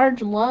a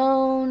large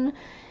loan,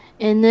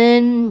 and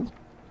then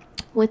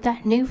with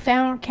that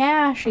newfound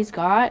cash he's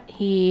got,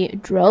 he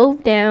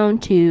drove down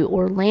to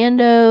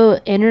Orlando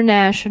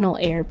International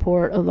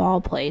Airport, of all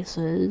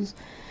places,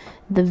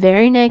 the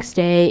very next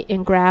day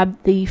and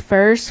grabbed the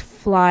first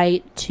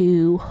flight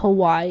to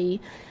Hawaii.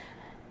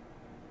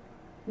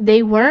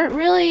 They weren't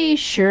really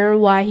sure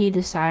why he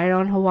decided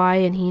on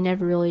Hawaii, and he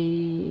never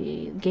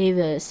really gave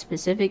a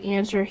specific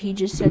answer. He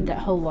just said that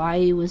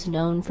Hawaii was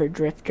known for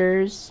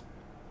drifters.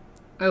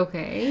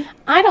 Okay.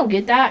 I don't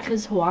get that,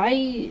 because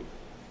Hawaii,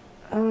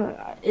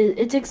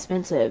 it's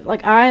expensive.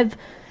 Like, I've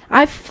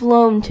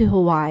flown to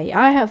Hawaii.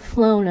 I have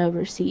flown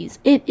overseas.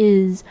 It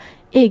is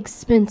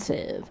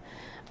expensive.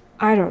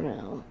 I don't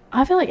know.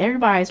 I feel like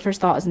everybody's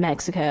first thought is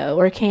Mexico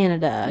or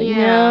Canada.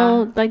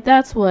 Yeah. Like,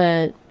 that's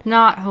what...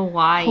 Not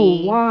Hawaii.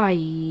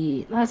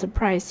 Hawaii. That's a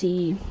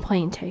pricey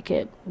plane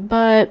ticket.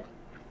 But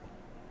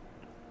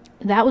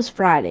That was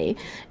Friday.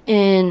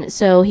 And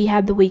so he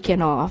had the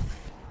weekend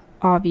off,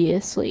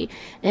 obviously.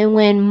 And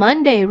when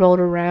Monday rolled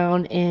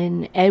around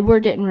and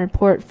Edward didn't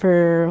report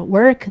for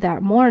work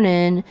that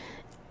morning,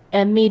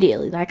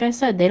 immediately, like I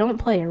said, they don't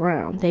play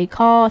around. They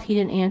called, he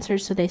didn't answer,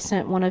 so they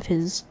sent one of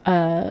his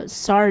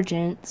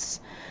sergeants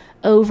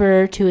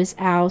over to his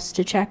house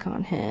to check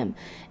on him.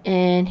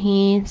 And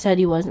he said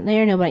he wasn't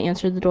there. Nobody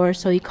answered the door,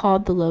 so he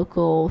called the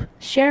local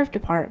sheriff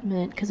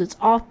department because it's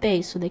off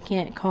base, so they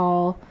can't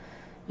call,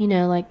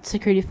 like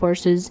security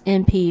forces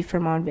MP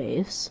from on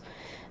base.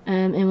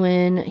 And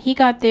when he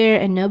got there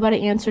and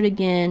nobody answered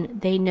again,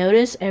 they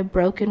noticed a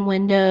broken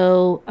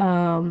window.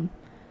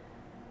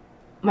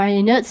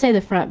 My notes say the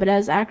front, but it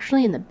was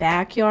actually in the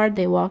backyard.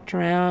 They walked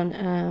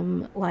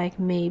around like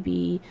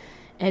maybe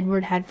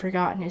Edward had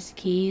forgotten his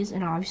keys,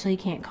 and obviously he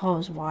can't call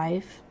his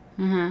wife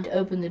to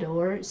open the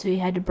door, so he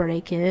had to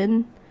break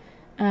in.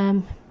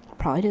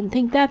 Probably didn't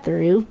think that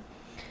through.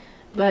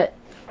 But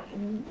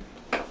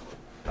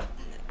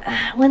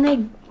when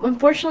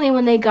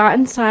they got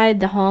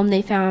inside the home,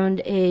 they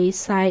found a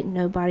sight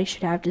nobody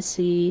should have to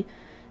see.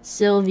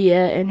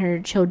 Sylvia and her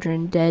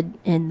children dead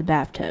in the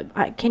bathtub.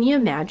 Can you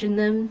imagine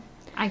them?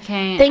 I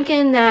can't.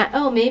 Thinking that,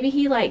 maybe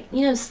he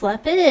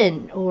slept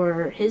in,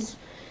 or his,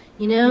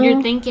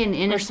 You're thinking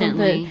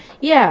innocently.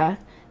 Yeah.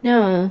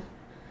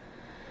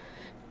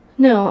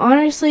 No,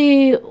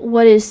 honestly,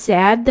 what is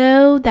sad,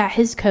 though, that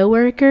his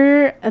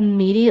coworker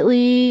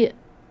immediately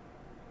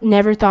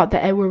never thought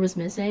that Edward was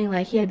missing.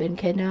 Like, he had been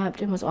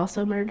kidnapped and was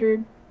also murdered.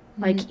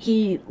 Mm-hmm. Like,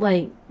 he,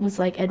 was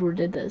like, Edward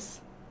did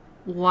this.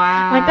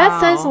 Wow. Like, that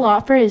says a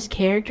lot for his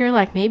character.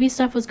 Like, maybe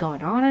stuff was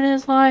going on in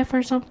his life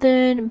or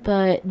something,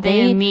 but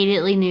they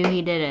immediately knew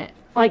he did it.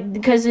 Like,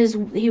 because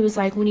he was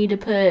like, we need to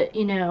put,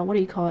 what do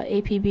you call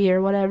it, APB or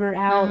whatever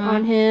out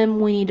on him.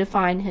 We need to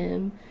find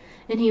him.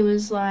 And he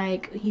was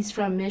like, he's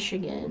from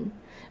Michigan.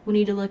 We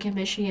need to look at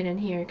Michigan in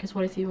here, because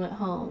what if he went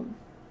home?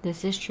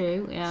 This is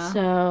true, yeah.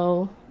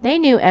 So, they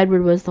knew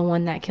Edward was the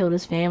one that killed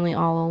his family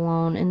all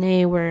alone, and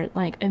they were,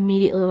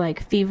 immediately,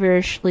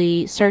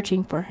 feverishly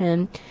searching for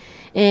him.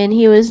 And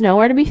he was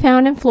nowhere to be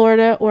found in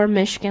Florida or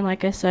Michigan,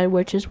 like I said,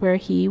 which is where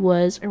he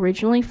was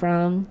originally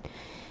from.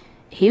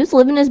 He was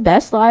living his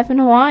best life in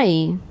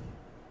Hawaii.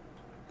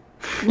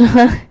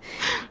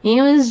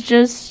 He was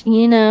just,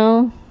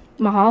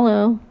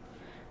 mahalo.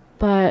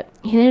 But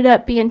he ended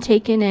up being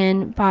taken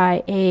in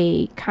by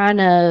a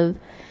kind of,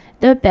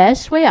 the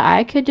best way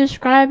I could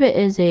describe it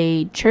is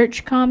a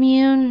church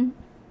commune.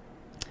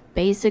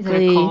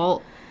 Basically. Is it a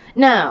cult?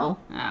 No.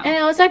 Oh. And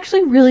it was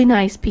actually really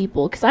nice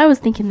people, because I was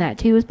thinking that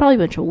too. It was probably a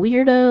bunch of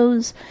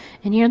weirdos.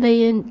 And here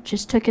they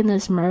just took in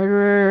this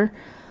murderer.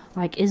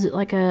 Like, is it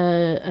like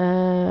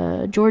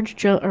a George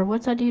Jones, or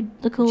what's that dude?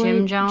 The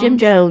Kool-Aid? Jim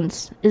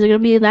Jones. Is it going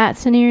to be that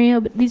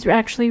scenario? But these were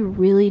actually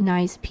really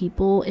nice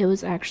people. It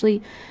was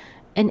actually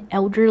an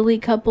elderly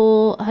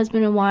couple,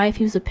 husband and wife.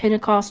 He was a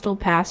Pentecostal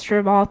pastor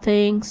of all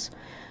things,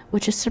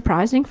 which is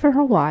surprising for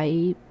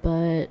Hawaii,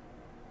 but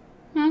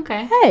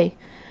okay. Hey.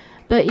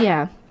 But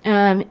yeah,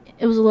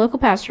 it was a local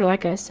pastor,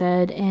 like I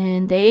said,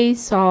 and they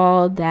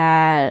saw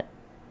that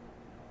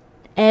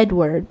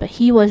Edward, but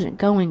he wasn't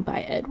going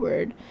by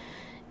Edward,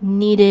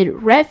 needed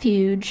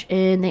refuge,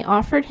 and they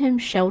offered him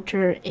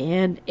shelter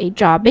and a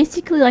job,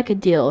 basically like a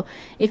deal.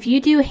 If you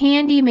do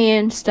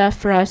handyman stuff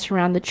for us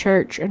around the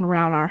church and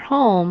around our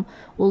home,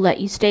 we'll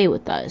let you stay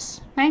with us.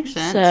 Makes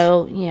sense.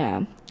 So,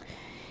 yeah.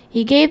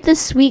 He gave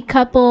this sweet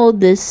couple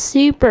this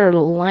super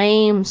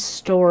lame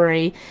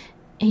story.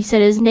 He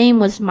said his name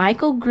was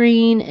Michael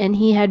Green, and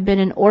he had been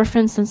an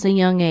orphan since a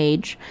young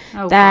age.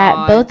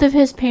 That both of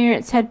his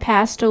parents had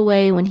passed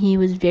away when he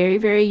was very,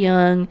 very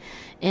young,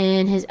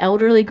 and his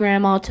elderly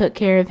grandma took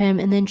care of him,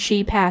 and then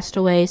she passed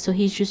away, so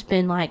he's just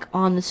been,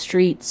 on the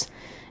streets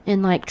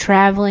and,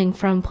 traveling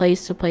from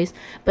place to place.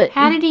 But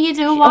how did he get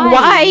to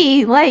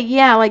Hawaii?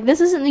 Hawaii!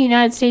 This isn't the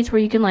United States where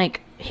you can,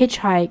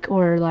 hitchhike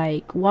or,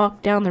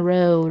 walk down the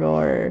road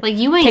or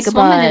you ain't take a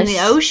swimming bus. in the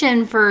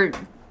ocean for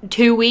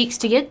 2 weeks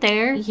to get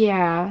there.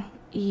 Yeah.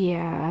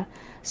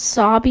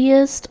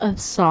 Sobbiest of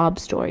sob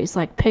stories.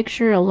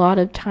 Picture a lot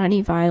of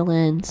tiny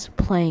violins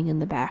playing in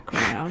the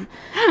background.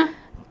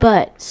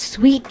 But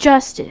sweet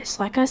justice,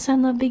 like I said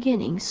in the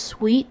beginning,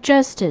 sweet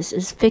justice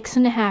is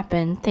fixing to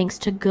happen thanks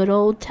to good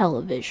old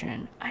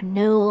television. I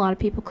know a lot of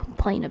people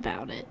complain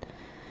about it.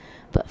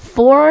 But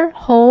 4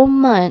 whole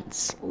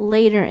months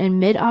later in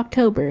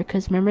mid-October,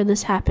 because remember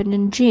this happened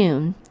in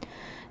June,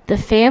 the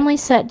family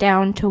sat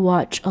down to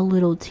watch a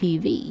little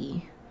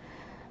TV.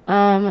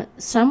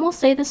 Some will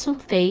say this was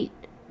fate,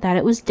 that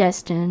it was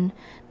destined.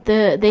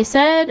 They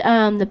said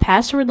the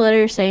pastor would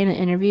later say in an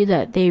interview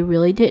that they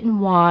really didn't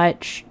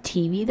watch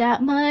TV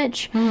that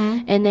much,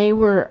 and they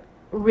were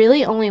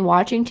really only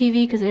watching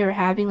TV because they were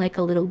having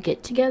a little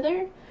get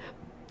together.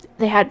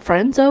 They had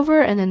friends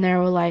over, and then they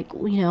were like,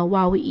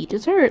 while we eat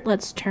dessert,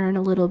 let's turn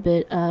a little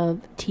bit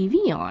of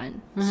TV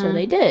on. So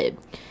they did.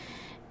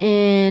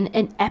 And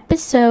an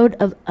episode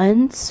of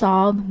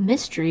Unsolved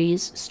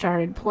Mysteries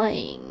started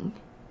playing.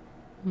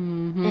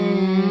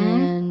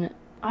 And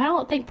I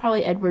don't think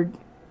probably Edward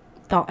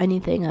thought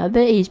anything of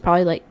it. He's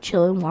probably like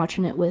chilling,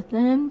 watching it with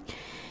them.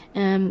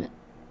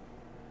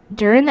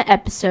 During the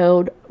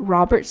episode,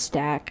 Robert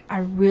Stack, I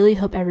really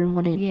hope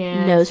everyone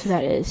knows who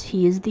that is.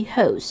 He is the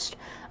host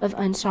of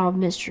Unsolved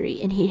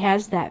Mystery, and he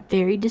has that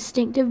very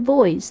distinctive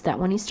voice that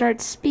when he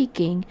starts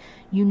speaking,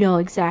 you know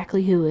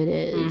exactly who it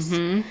is.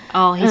 Mm-hmm.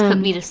 Oh, he's put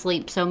me to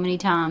sleep so many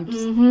times.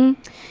 Mm-hmm.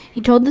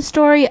 He told the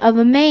story of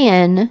a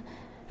man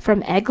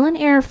from Eglin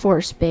Air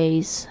Force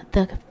Base,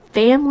 the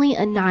Family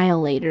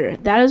Annihilator.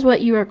 That is what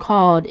you are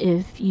called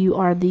if you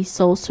are the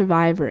sole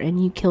survivor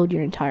and you killed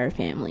your entire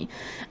family.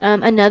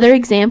 Another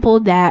example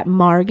that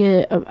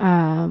Margot,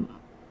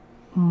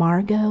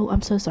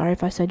 I'm so sorry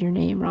if I said your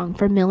name wrong,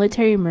 for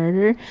Military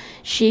Murder,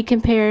 she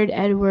compared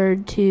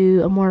Edward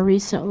to a more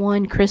recent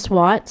one, Chris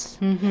Watts,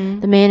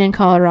 the man in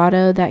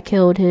Colorado that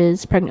killed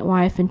his pregnant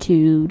wife and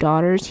 2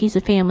 daughters. He's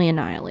a family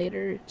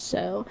annihilator.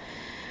 So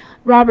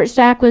Robert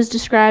Stack was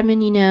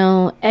describing,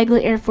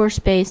 Eglin Air Force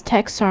Base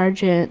tech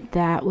sergeant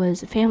that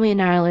was a family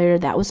annihilator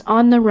that was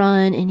on the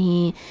run,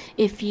 and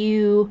if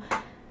you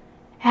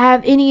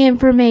have any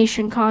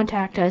information,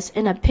 contact us.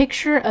 And a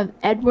picture of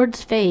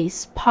Edward's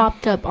face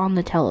popped up on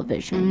the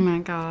television. Oh my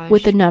gosh.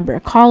 With a number.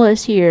 Call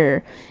us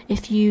here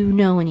if you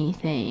know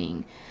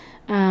anything.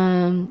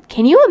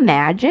 Can you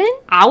imagine?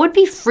 I would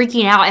be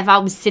freaking out if I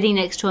was sitting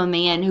next to a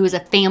man who was a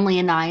family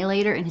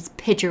annihilator and his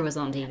picture was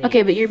on TV.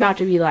 Okay, but you're about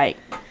to be like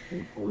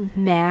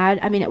mad.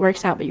 I mean, it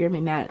works out, but you're gonna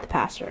be mad at the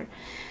pastor.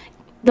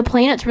 The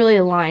planets really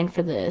aligned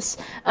for this.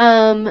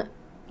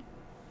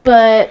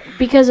 But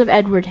because of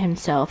Edward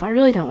himself, I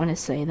really don't want to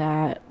say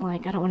that.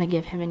 Like, I don't want to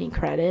give him any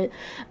credit.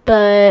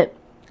 But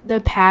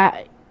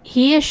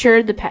he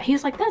assured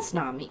he's like, that's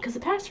not me. Because the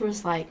pastor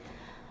was like,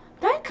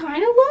 that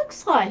kind of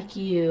looks like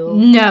you.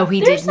 No, he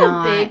did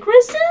not. There's a big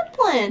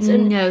resemblance.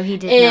 No, he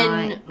did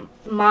not. And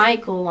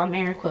Michael, I'm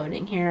air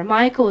quoting here,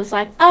 Michael was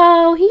like,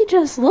 oh, he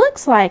just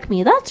looks like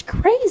me. That's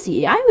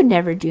crazy. I would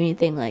never do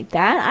anything like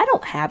that. I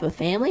don't have a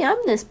family. I'm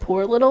this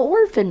poor little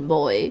orphan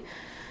boy.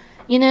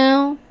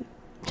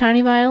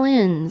 Tiny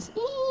violins.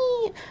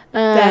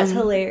 That's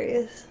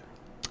hilarious.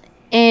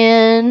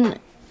 And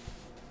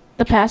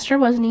the pastor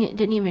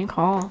didn't even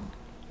call.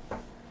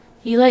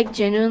 He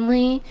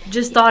genuinely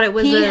just thought it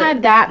was. He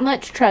had that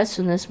much trust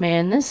in this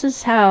man. This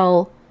is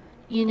how,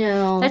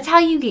 That's how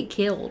you get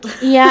killed.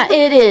 Yeah,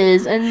 it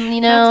is, and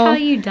that's how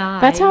you die.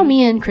 That's how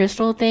me and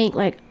Crystal think.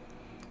 Like,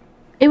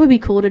 it would be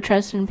cool to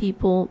trust in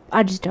people.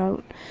 I just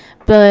don't.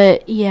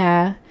 But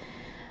yeah.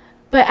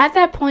 But at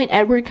that point,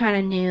 Edward kind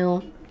of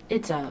knew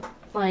it's up.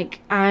 Like,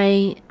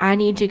 I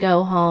need to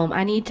go home.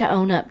 I need to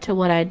own up to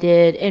what I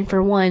did. And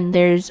for one,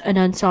 there's an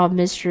Unsolved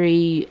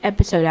Mystery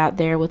episode out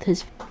there with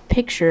his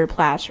picture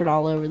plastered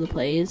all over the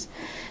place.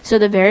 So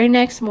the very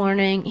next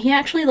morning, he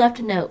actually left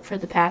a note for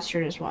the pastor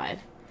and his wife.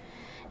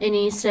 And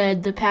he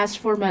said, the past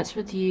 4 months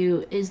with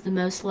you is the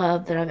most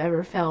love that I've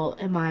ever felt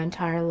in my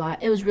entire life.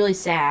 It was really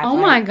sad. Oh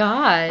my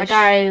gosh.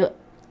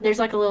 There's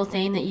a little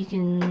thing that you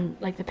can,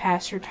 the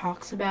pastor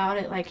talks about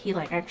it. He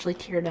actually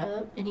teared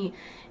up. And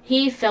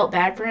he felt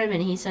bad for him,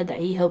 and he said that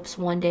he hopes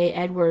one day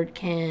Edward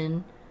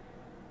can,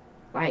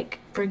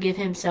 forgive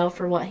himself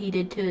for what he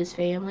did to his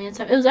family and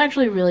stuff. It was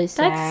actually really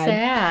sad. That's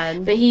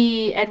sad. But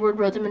Edward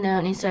wrote them a note,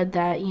 and he said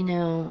that,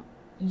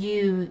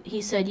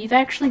 he said, you've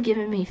actually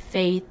given me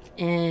faith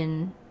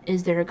in,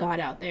 is there a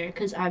God out there?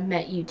 Because I've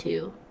met you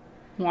too.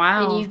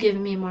 Wow. And you've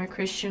given me more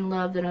Christian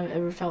love than I've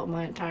ever felt in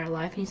my entire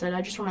life. And he said,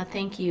 I just want to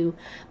thank you,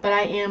 but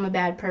I am a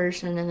bad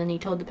person. And then he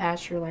told the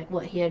pastor,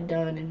 what he had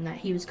done and that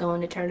he was going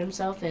to turn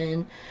himself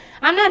in.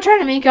 I'm not trying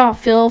to make y'all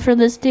feel for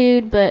this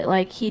dude,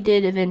 but, he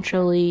did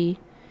eventually,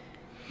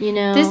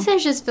 This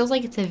just feels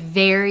like it's a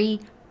very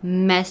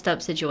messed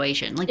up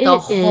situation. The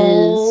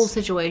whole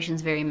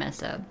situation's very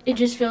messed up. It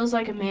just feels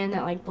like a man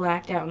that,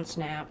 blacked out and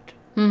snapped.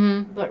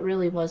 Mm-hmm. But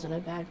really wasn't a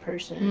bad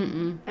person.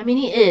 Mm-mm. I mean,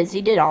 he is.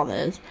 He did all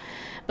this.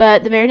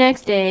 But the very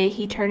next day,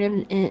 he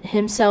turned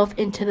himself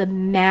into the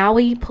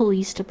Maui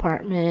Police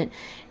Department.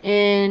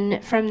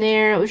 And from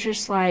there, it was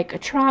just a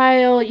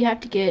trial. You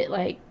have to get,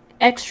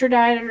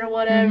 extradited or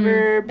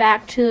whatever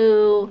back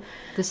to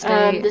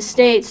the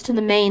States, to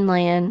the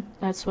mainland.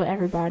 That's what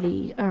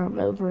everybody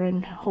over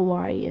in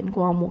Hawaii and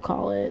Guam will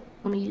call it.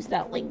 Let me use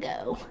that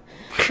lingo.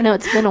 I know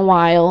it's been a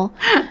while.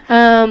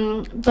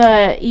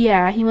 But,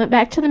 yeah, he went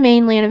back to the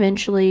mainland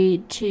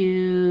eventually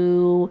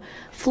to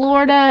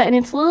Florida, and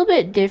it's a little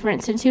bit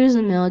different. Since he was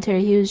in the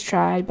military, he was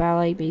tried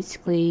by,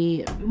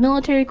 basically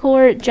military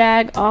court,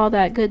 JAG, all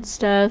that good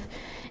stuff,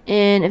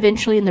 and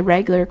eventually in the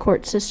regular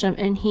court system.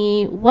 And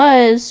he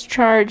was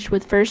charged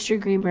with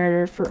first-degree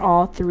murder for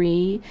all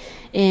 3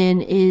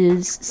 and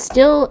is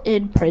still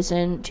in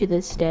prison to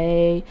this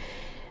day.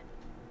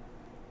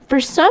 For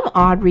some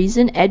odd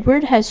reason,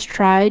 Edward has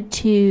tried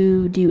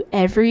to do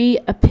every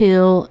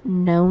appeal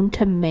known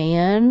to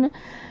man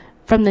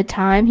from the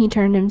time he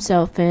turned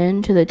himself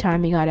in to the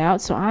time he got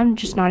out. So I'm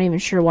just not even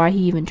sure why he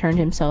even turned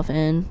himself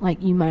in.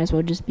 You might as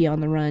well just be on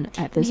the run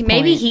at this point.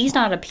 Maybe he's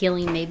not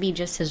appealing. Maybe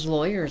just his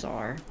lawyers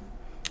are.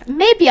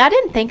 Maybe. I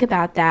didn't think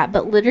about that,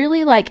 but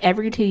literally, like,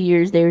 every 2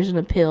 years there's an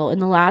appeal,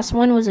 and the last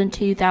one was in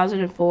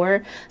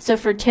 2004. So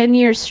for 10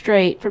 years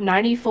straight, from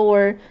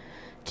 94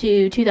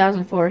 to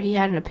 2004, he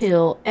had an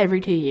appeal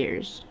every 2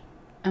 years.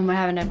 And what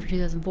happened after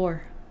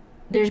 2004?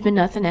 There's been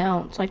nothing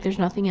else. Like, there's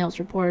nothing else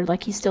reported.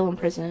 Like, he's still in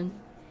prison.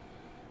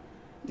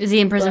 Is he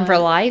in prison for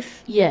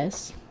life?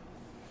 Yes.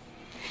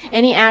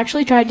 And he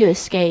actually tried to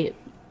escape.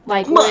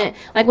 Like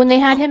when they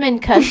had him in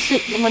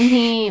custody, when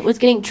he was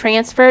getting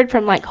transferred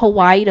from, like,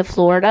 Hawaii to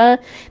Florida,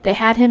 they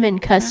had him in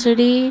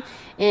custody,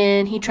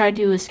 and he tried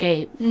to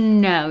escape.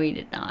 No, he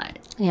did not.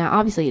 Yeah,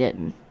 obviously he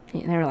didn't.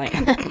 They were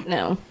like,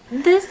 no.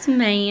 This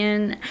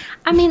man,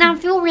 I mean, I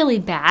feel really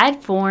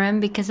bad for him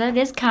because that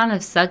is kind of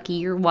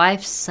sucky. Your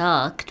wife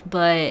sucked,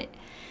 but...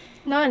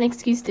 Not an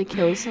excuse to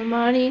kill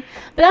somebody,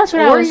 but that's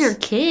what Or your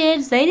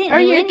kids. They didn't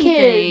do your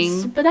anything.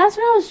 kids. But that's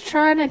what I was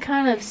trying to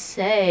kind of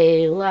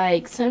say.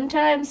 Like,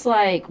 sometimes,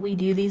 like, we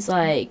do these,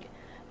 like,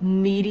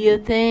 media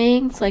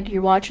things. Like,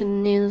 you're watching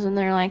the news and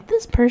they're like,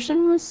 this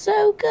person was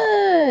so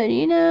good,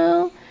 you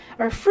know?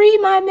 Or free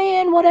my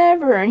man,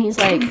 whatever. And he's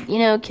like, you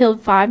know,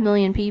 killed 5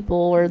 million people,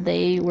 or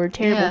they were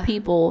terrible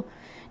people.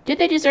 Did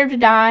they deserve to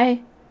die?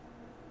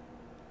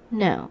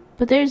 No.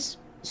 But there's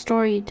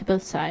story to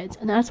both sides,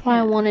 and that's why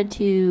I wanted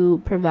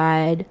to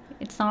provide.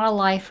 It's not a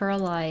life for a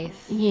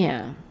life.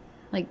 Yeah.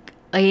 Like,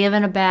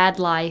 even a bad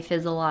life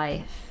is a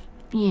life.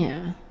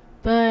 Yeah.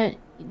 But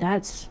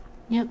that's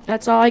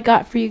all I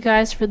got for you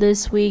guys for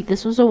this week.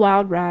 This was a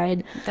wild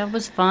ride. That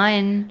was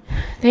fun.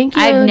 Thank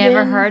you. I've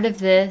never heard of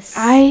this.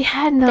 I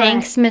had not.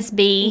 Thanks, Miss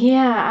B.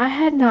 Yeah, I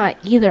had not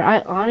either.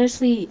 I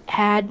honestly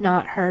had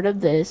not heard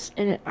of this,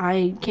 and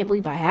I can't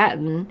believe I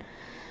hadn't.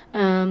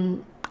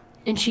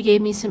 And she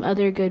gave me some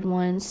other good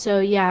ones. So,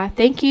 yeah,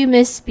 thank you,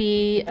 Miss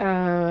B.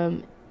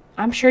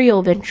 I'm sure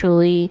you'll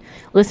eventually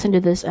listen to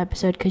this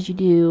episode because you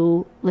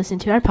do listen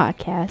to our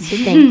podcast. So,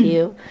 thank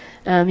you.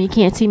 You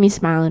can't see me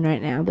smiling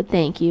right now, but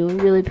thank you. We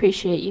really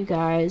appreciate you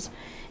guys.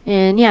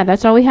 And, yeah,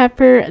 that's all we have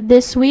for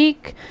this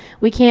week.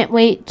 We can't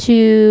wait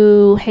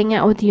to hang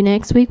out with you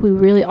next week. We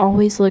really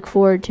always look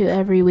forward to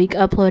every week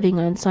uploading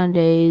on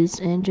Sundays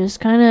and just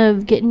kind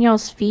of getting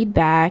y'all's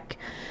feedback.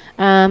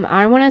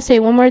 I want to say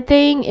one more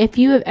thing. If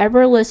you have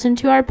ever listened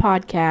to our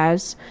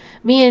podcast,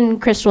 me and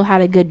Crystal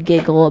had a good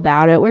giggle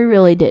about it. We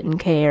really didn't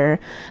care.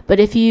 But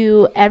if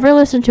you ever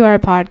listen to our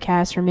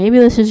podcast, or maybe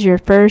this is your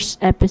first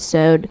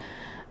episode,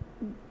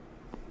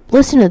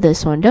 listen to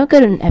this one. Don't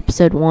go to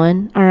episode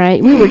 1, all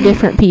right? We were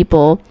different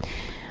people.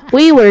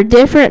 We were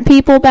different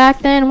people back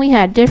then. We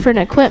had different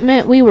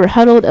equipment. We were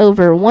huddled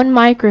over one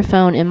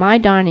microphone in my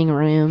dining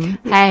room.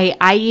 Hey,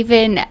 I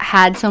even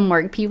had some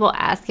work people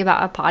ask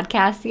about a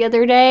podcast the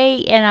other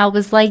day, and I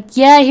was like,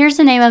 yeah, here's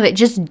the name of it.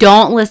 Just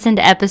don't listen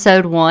to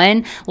episode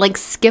 1. Like,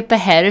 skip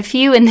ahead a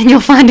few, and then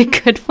you'll find a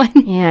good one.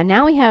 Yeah,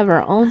 now we have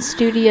our own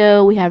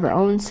studio. We have our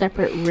own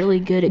separate, really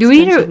good,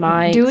 expensive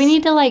mics. Do we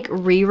need to, like,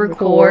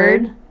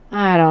 re-record?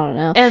 I don't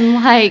know. And,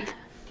 like...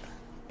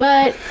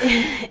 But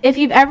if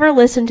you've ever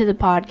listened to the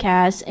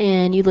podcast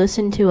and you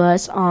listen to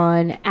us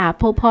on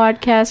Apple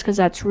Podcasts, because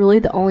that's really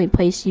the only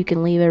place you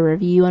can leave a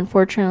review,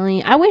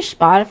 unfortunately. I wish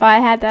Spotify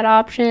had that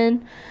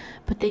option,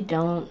 but they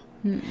don't.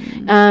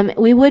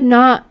 We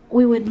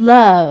would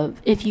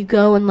love if you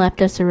go and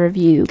left us a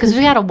review. Because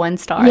we got a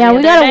 1-star. Yeah,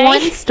 we got a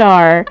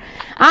 1-star.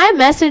 I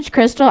messaged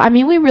Crystal. I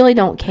mean, we really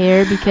don't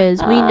care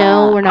because we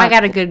know we're not. I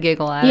got a good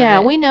giggle out of it. Yeah,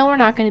 we know we're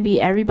not going to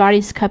be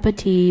everybody's cup of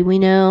tea. We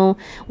know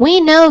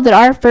that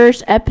our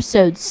first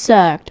episode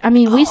sucked. I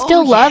mean, we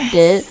still loved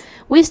it.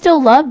 We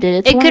still loved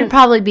it. It could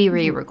probably be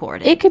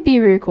re-recorded. It could be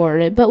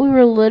re-recorded, but we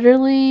were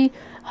literally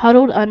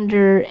huddled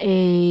over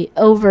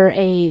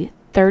a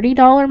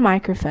 $30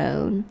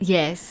 microphone.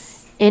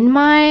 Yes. In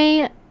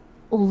my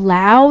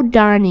loud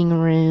dining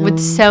room.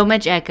 With so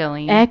much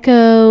echoing.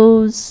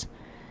 Echoes.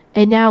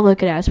 And now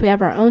look at us. We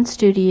have our own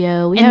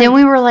studio. Then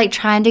we were, like,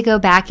 trying to go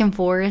back and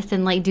forth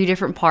and, like, do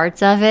different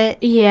parts of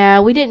it. Yeah,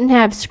 we didn't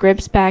have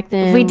scripts back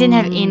then. We didn't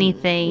have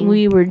anything.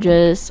 We were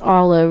just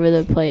all over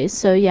the place.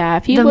 So, yeah,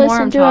 if you listen to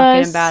us... The more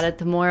I'm talking about it,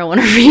 the more I want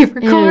to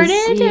re-record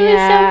it. Yeah, it was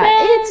so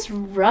bad. It's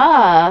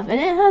rough.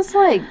 And it has,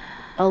 like,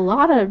 a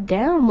lot of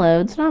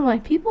downloads. And I'm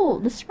like,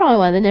 this is probably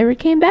why they never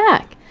came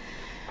back.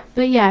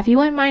 But yeah, if you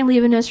wouldn't mind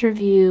leaving us a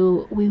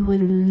review, we would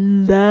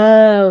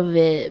love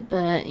it.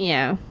 But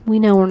yeah, we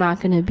know we're not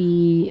going to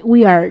be...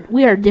 We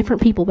are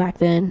different people back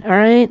then, all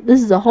right?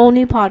 This is a whole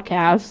new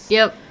podcast.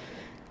 Yep.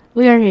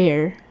 We are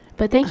here.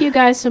 But thank you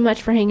guys so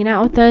much for hanging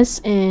out with us,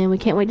 and we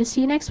can't wait to see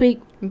you next week.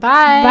 Bye.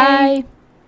 Bye.